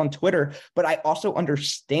matches on Twitter, but I also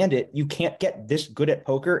understand it. You can't get this good at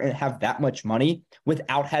poker and have that much money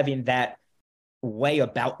without having that way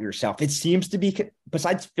about yourself. It seems to be,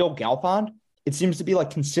 besides Phil Galfond, it seems to be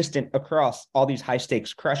like consistent across all these high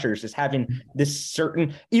stakes crushers is having this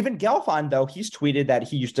certain, even Galfond, though, he's tweeted that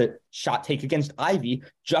he used to shot take against Ivy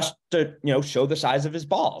just to, show the size of his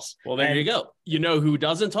balls. Well, there you go. You know who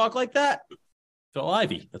doesn't talk like that? Phil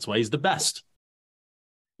Ivey. That's why he's the best.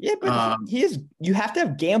 Yeah, but he is, you have to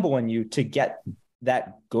have gamble in you to get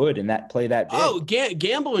that good and that play that big. Oh,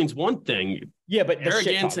 gambling's one thing. Yeah, but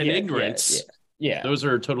arrogance and ignorance. Yeah. Those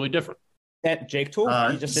are totally different. And Jake Toole,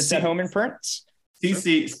 he just sits at home and prints.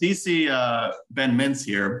 CC Ben Mintz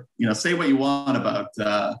here. Say what you want about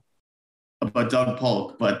Doug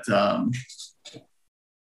Polk, but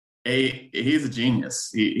he's a genius.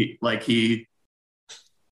 He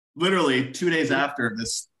literally 2 days after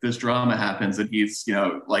this drama happens, and he's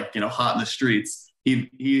hot in the streets.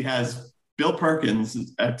 He has Bill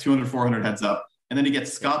Perkins at 200-400 heads up, and then he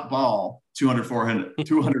gets Scott Ball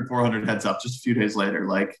 200-400 heads up just a few days later.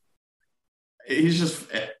 Like, he's just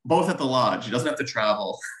both at the lodge. He doesn't have to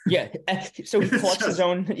travel. Yeah. So he collects his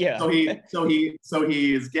own. Yeah. So he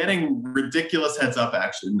is getting ridiculous heads up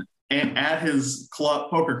action and at his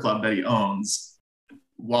poker club that he owns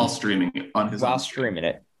while streaming it on his. While streaming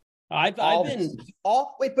it.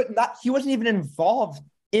 He wasn't even involved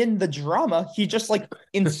in the drama. He just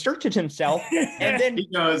inserted himself, and then he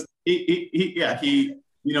goes.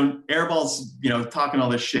 Airball's talking all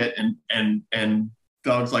this shit, and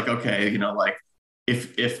Doug's like, okay,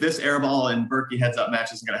 if this Airball and Berkey heads up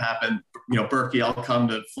match isn't going to happen, Berkey, I'll come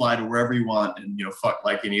to fly to wherever you want, and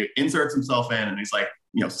and he inserts himself in, and he's like,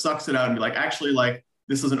 sucks it out, and be like, actually,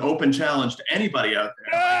 this is an open challenge to anybody out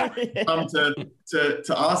there. Come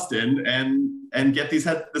to Austin and get this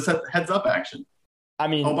heads up action. I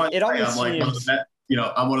mean, I'm one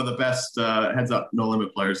of the best heads up no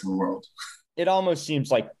limit players in the world. It almost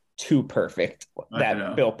seems like too perfect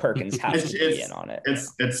that Bill Perkins has to be in on it.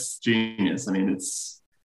 It's genius. I mean, it's.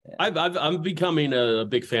 I'm becoming a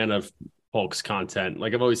big fan of Hulk's content.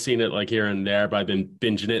 Like I've always seen it like here and there, but I've been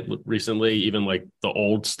binging it recently, even like the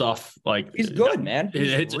old stuff. Like he's good, man.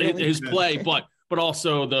 His play, but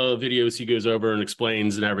also the videos he goes over and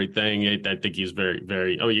explains and everything. I think he's very,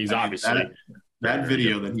 very. Oh, he's obviously that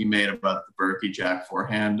video that he made about the Berkey Jack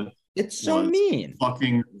forehand. It's so mean,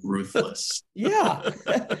 fucking ruthless. Yeah,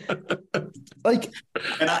 like,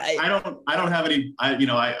 and I don't have any. I don't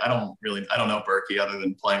know Berkey other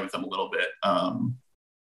than playing with him a little bit.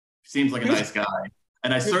 Seems like a nice guy,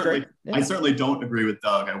 and I certainly don't agree with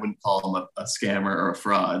Doug. I wouldn't call him a scammer or a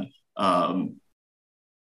fraud. And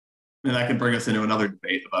that can bring us into another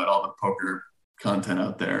debate about all the poker content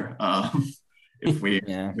out there. If we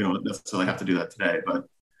don't necessarily have to do that today, but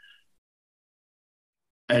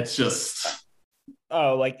it's just.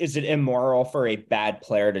 Oh, like, is it immoral for a bad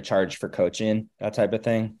player to charge for coaching, that type of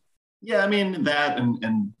thing? Yeah, I mean that,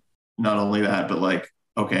 and not only that, but like,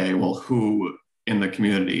 okay, well, who in the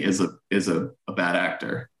community is a bad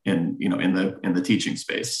actor in the teaching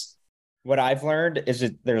space? What I've learned is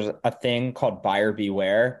that there's a thing called buyer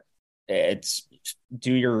beware. It's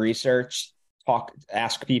do your research,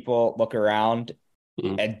 ask people, look around,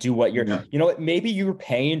 and do what you're, maybe you're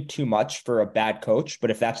paying too much for a bad coach, but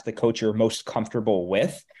if that's the coach you're most comfortable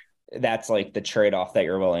with, that's like the trade-off that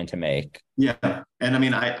you're willing to make. Yeah. And I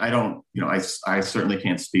mean, I don't, I certainly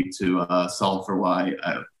can't speak to Solve for Why,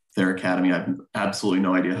 their academy. I have absolutely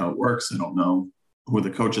no idea how it works. I don't know who the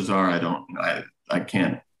coaches are. I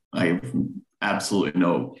have absolutely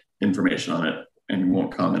no information on it and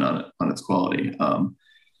won't comment on its quality.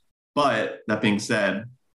 But that being said,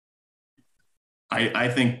 I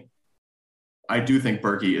do think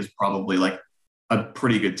Berkey is probably like a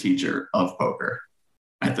pretty good teacher of poker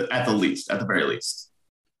at the very least.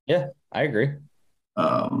 Yeah, I agree.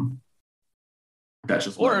 That's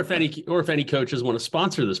just if any coaches want to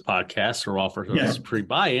sponsor this podcast or offer us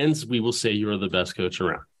pre-buy-ins, we will say you're the best coach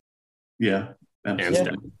around. Yeah,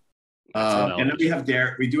 absolutely. And then we have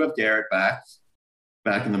Garrett. We do have Garrett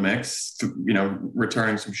back in the mix,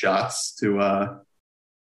 returning some shots to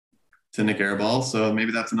Nick Airball. So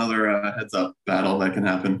maybe that's another heads up battle that can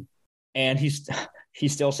happen. And he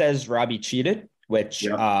still says Robbie cheated, which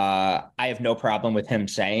I have no problem with him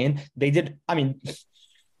saying. They did. I mean,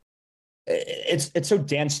 it's so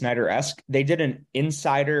Dan Snyder-esque. They did an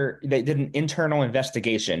internal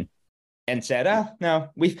investigation and said, no,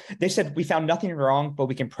 they said we found nothing wrong, but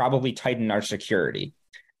we can probably tighten our security.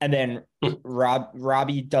 And then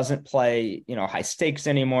Robbie doesn't play, high stakes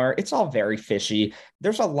anymore. It's all very fishy.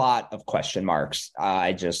 There's a lot of question marks.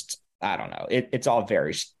 I don't know. It's all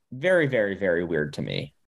very, very, very, very weird to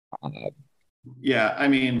me. Yeah, I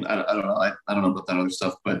mean, I don't know. I don't know about that other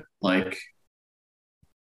stuff, but like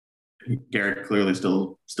Garrett clearly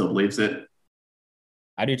still believes it.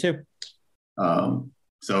 I do too.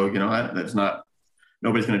 So that's not,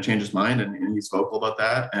 nobody's going to change his mind, and he's vocal about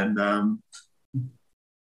that. And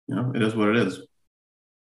it is what it is.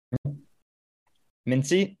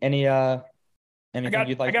 Mincy, anything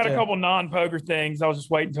you'd like to... I got a couple non-poker things. I was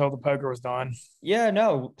just waiting until the poker was done. Yeah,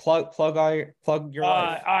 no. Plug your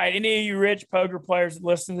life. All right, any of you rich poker players that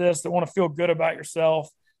listen to this that want to feel good about yourself,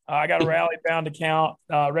 I got a Rally Bound account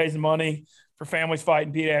raising money for families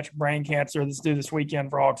fighting pediatric brain cancer. That's due this weekend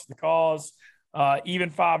for Hogs for the Cause.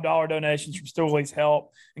 Even $5 donations from Stooley's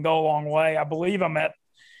help and go a long way. I believe I'm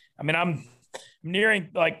nearing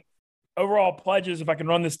like overall pledges. If I can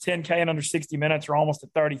run this 10K in under 60 minutes, we're almost at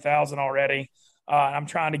 30,000 already. I'm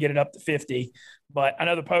trying to get it up to 50, but I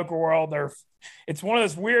know the poker world, it's one of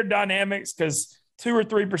those weird dynamics because 2 or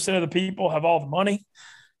 3% of the people have all the money.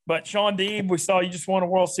 But Sean Deeb, we saw you just won a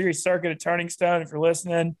World Series circuit at Turning Stone. If you're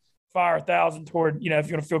listening, fire 1,000 toward, if you're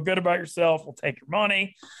going to feel good about yourself, we'll take your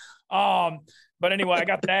money. But anyway, I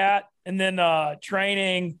got that. And then been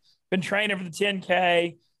training for the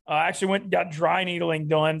 10K. I actually went and got dry needling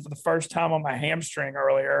done for the first time on my hamstring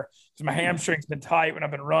earlier because my hamstring's been tight when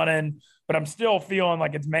I've been running, but I'm still feeling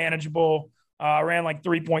like it's manageable. I ran like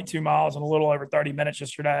 3.2 miles in a little over 30 minutes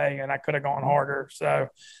yesterday, and I could have gone harder. So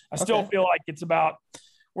I still feel like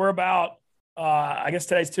we're about, I guess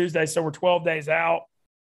today's Tuesday, so we're 12 days out.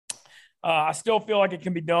 I still feel like it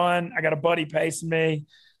can be done. I got a buddy pacing me,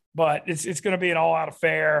 but it's going to be an all-out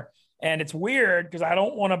affair. And it's weird because I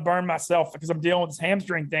don't want to burn myself because I'm dealing with this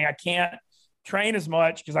hamstring thing. I can't train as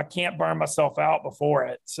much because I can't burn myself out before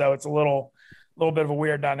it. So it's a little bit of a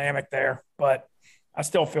weird dynamic there, but I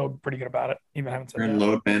still feel pretty good about it, even having said that. You're in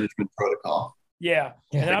load management protocol. Yeah.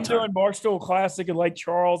 And then I'm doing Barstool Classic in Lake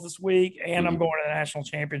Charles this week, and I'm going to the National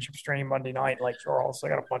Championship stream Monday night in Lake Charles. So I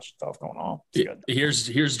got a bunch of stuff going on. It's good.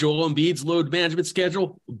 Here's Joel Embiid's load management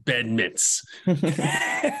schedule. Bed mitts. Get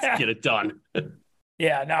it done.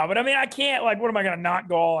 Yeah, no, but I mean, I can't, like, what am I going to not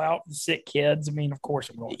go all out for the sick kids? I mean, of course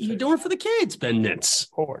I'm going to. You're doing it for the kids, Ben Nitz. Of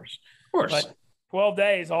course. Of course. But 12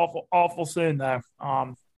 days, awful soon, though.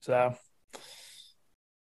 So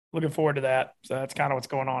looking forward to that. So that's kind of what's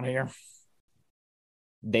going on here.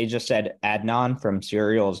 They just said Adnan from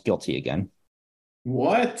Serial is guilty again.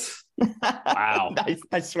 What? Wow.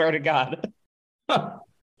 I swear to God. A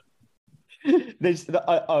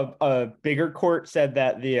bigger court said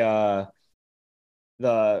that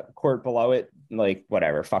the court below it, like,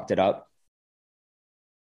 whatever, fucked it up.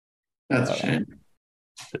 That's a shame.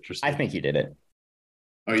 Interesting. I think he did it.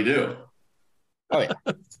 Oh, you do? Oh, yeah.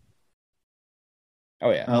 Oh,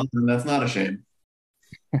 yeah. Well, then that's not a shame.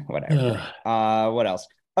 Whatever. What else?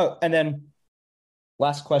 Oh, and then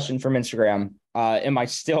last question from Instagram. Am I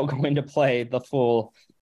still going to play the full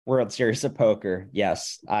World Series of Poker?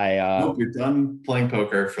 Yes. Nope, you're done playing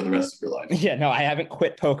poker for the rest of your life. Yeah, no, I haven't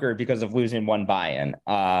quit poker because of losing one buy-in.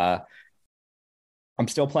 I'm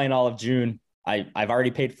still playing all of June. I've already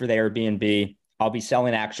paid for the Airbnb. I'll be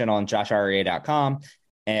selling action on joshrea.com.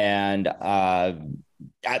 And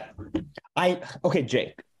okay,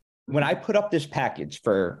 Jake, when I put up this package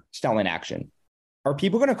for selling action, are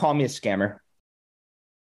people going to call me a scammer?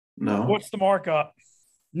 No. What's the markup?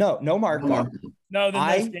 No markup. No, no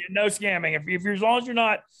scamming. If you're, as long as you're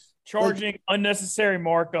not charging unnecessary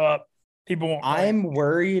markup, people won't. I'm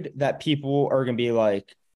worried that people are going to be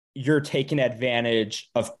like, you're taking advantage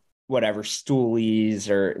of whatever stoolies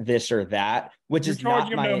or this or that, which is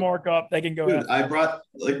charging them no markup. They can go. Dude,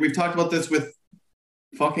 we've talked about this with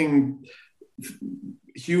fucking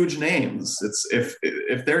huge names. It's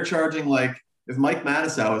if they're charging, like, if Mike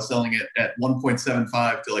Matisow is selling it at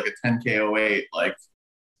 1.75 to like a 10K08, like,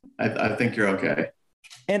 I think you're okay.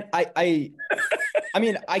 And I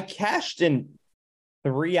mean, I cashed in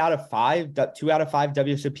 2 out of 5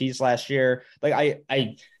 WSOPs last year. Like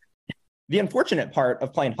the unfortunate part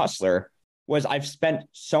of playing Hustler was I've spent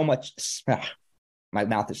so much, my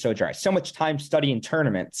mouth is so dry, so much time studying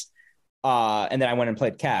tournaments. And then I went and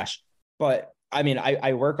played cash. But I mean,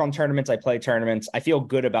 I work on tournaments. I play tournaments. I feel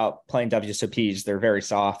good about playing WSOPs. They're very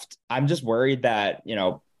soft. I'm just worried that,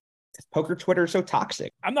 poker Twitter is so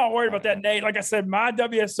toxic. I'm not worried about that, Nate. Like I said, my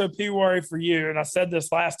WSOP worry for you, and I said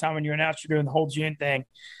this last time when you announced you're doing the whole June thing,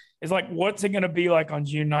 is like, what's it going to be like on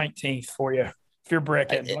June 19th for you if you're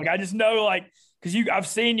bricking? Like, I just know, like, because I've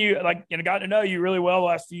seen you, like, got to know you really well the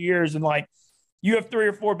last few years, and like, you have 3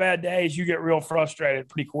 or 4 bad days, you get real frustrated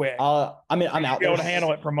pretty quick. I mean, I'm out be there able to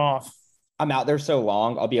handle it per month. I'm out there so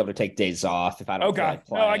long, I'll be able to take days off if I don't. Okay,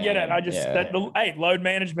 no, I get it. I just load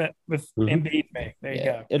management with Embiid me. There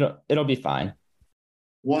you go. It'll be fine.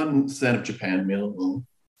 One set of Japan meal will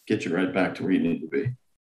get you right back to where you need to be.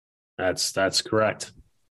 That's correct.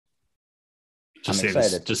 Just save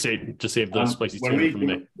the spicy tuna from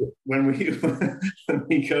me. When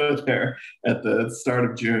we go there at the start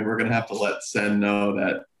of June, we're gonna have to let Sen know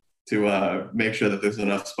that to make sure that there's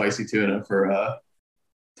enough spicy tuna for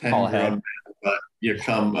 10 grand, but you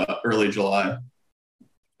come early July.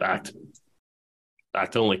 Fact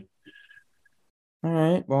only. All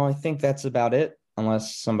right. Well, I think that's about it,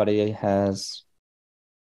 unless somebody has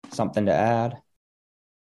something to add.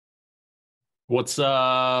 What's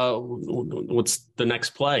the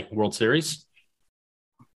next play? World Series?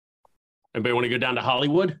 Anybody want to go down to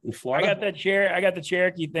Hollywood in Florida? I got the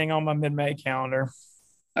Cherokee thing on my mid-May calendar.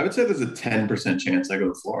 I would say there's a 10% chance I go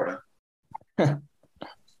to Florida.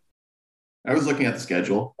 I was looking at the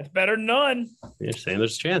schedule. It's better than none. You're saying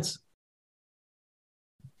there's a chance.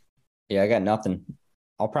 Yeah, I got nothing.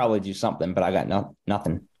 I'll probably do something, but I got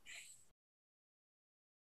nothing.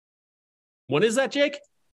 When is that, Jake?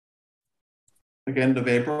 Like end of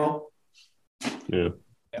April. Yeah.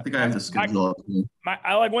 I think I have the schedule.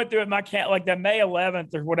 I went through it. My like that May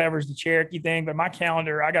 11th or whatever is the Cherokee thing, but my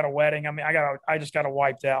calendar, I got a wedding. I mean, I just got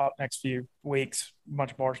wiped out next few weeks. A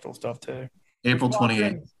bunch of Barstool stuff too. April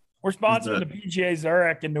 28th. We're sponsoring the PGA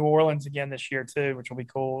Zurich in New Orleans again this year too, which will be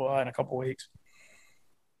cool in a couple of weeks.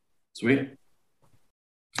 Sweet.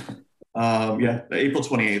 Yeah, April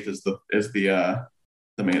 28th is the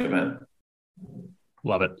main event.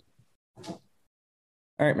 Love it. All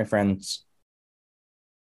right, my friends.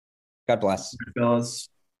 God bless. Fellas.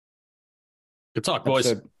 Good talk,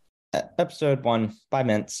 boys. Episode 1, 5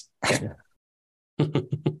 minutes.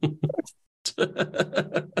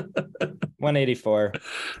 184.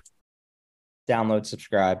 Download,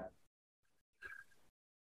 subscribe,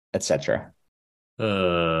 etc.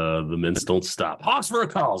 The mints don't stop. Hawks for a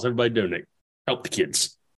cause. Everybody donate. Help the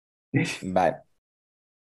kids. Bye.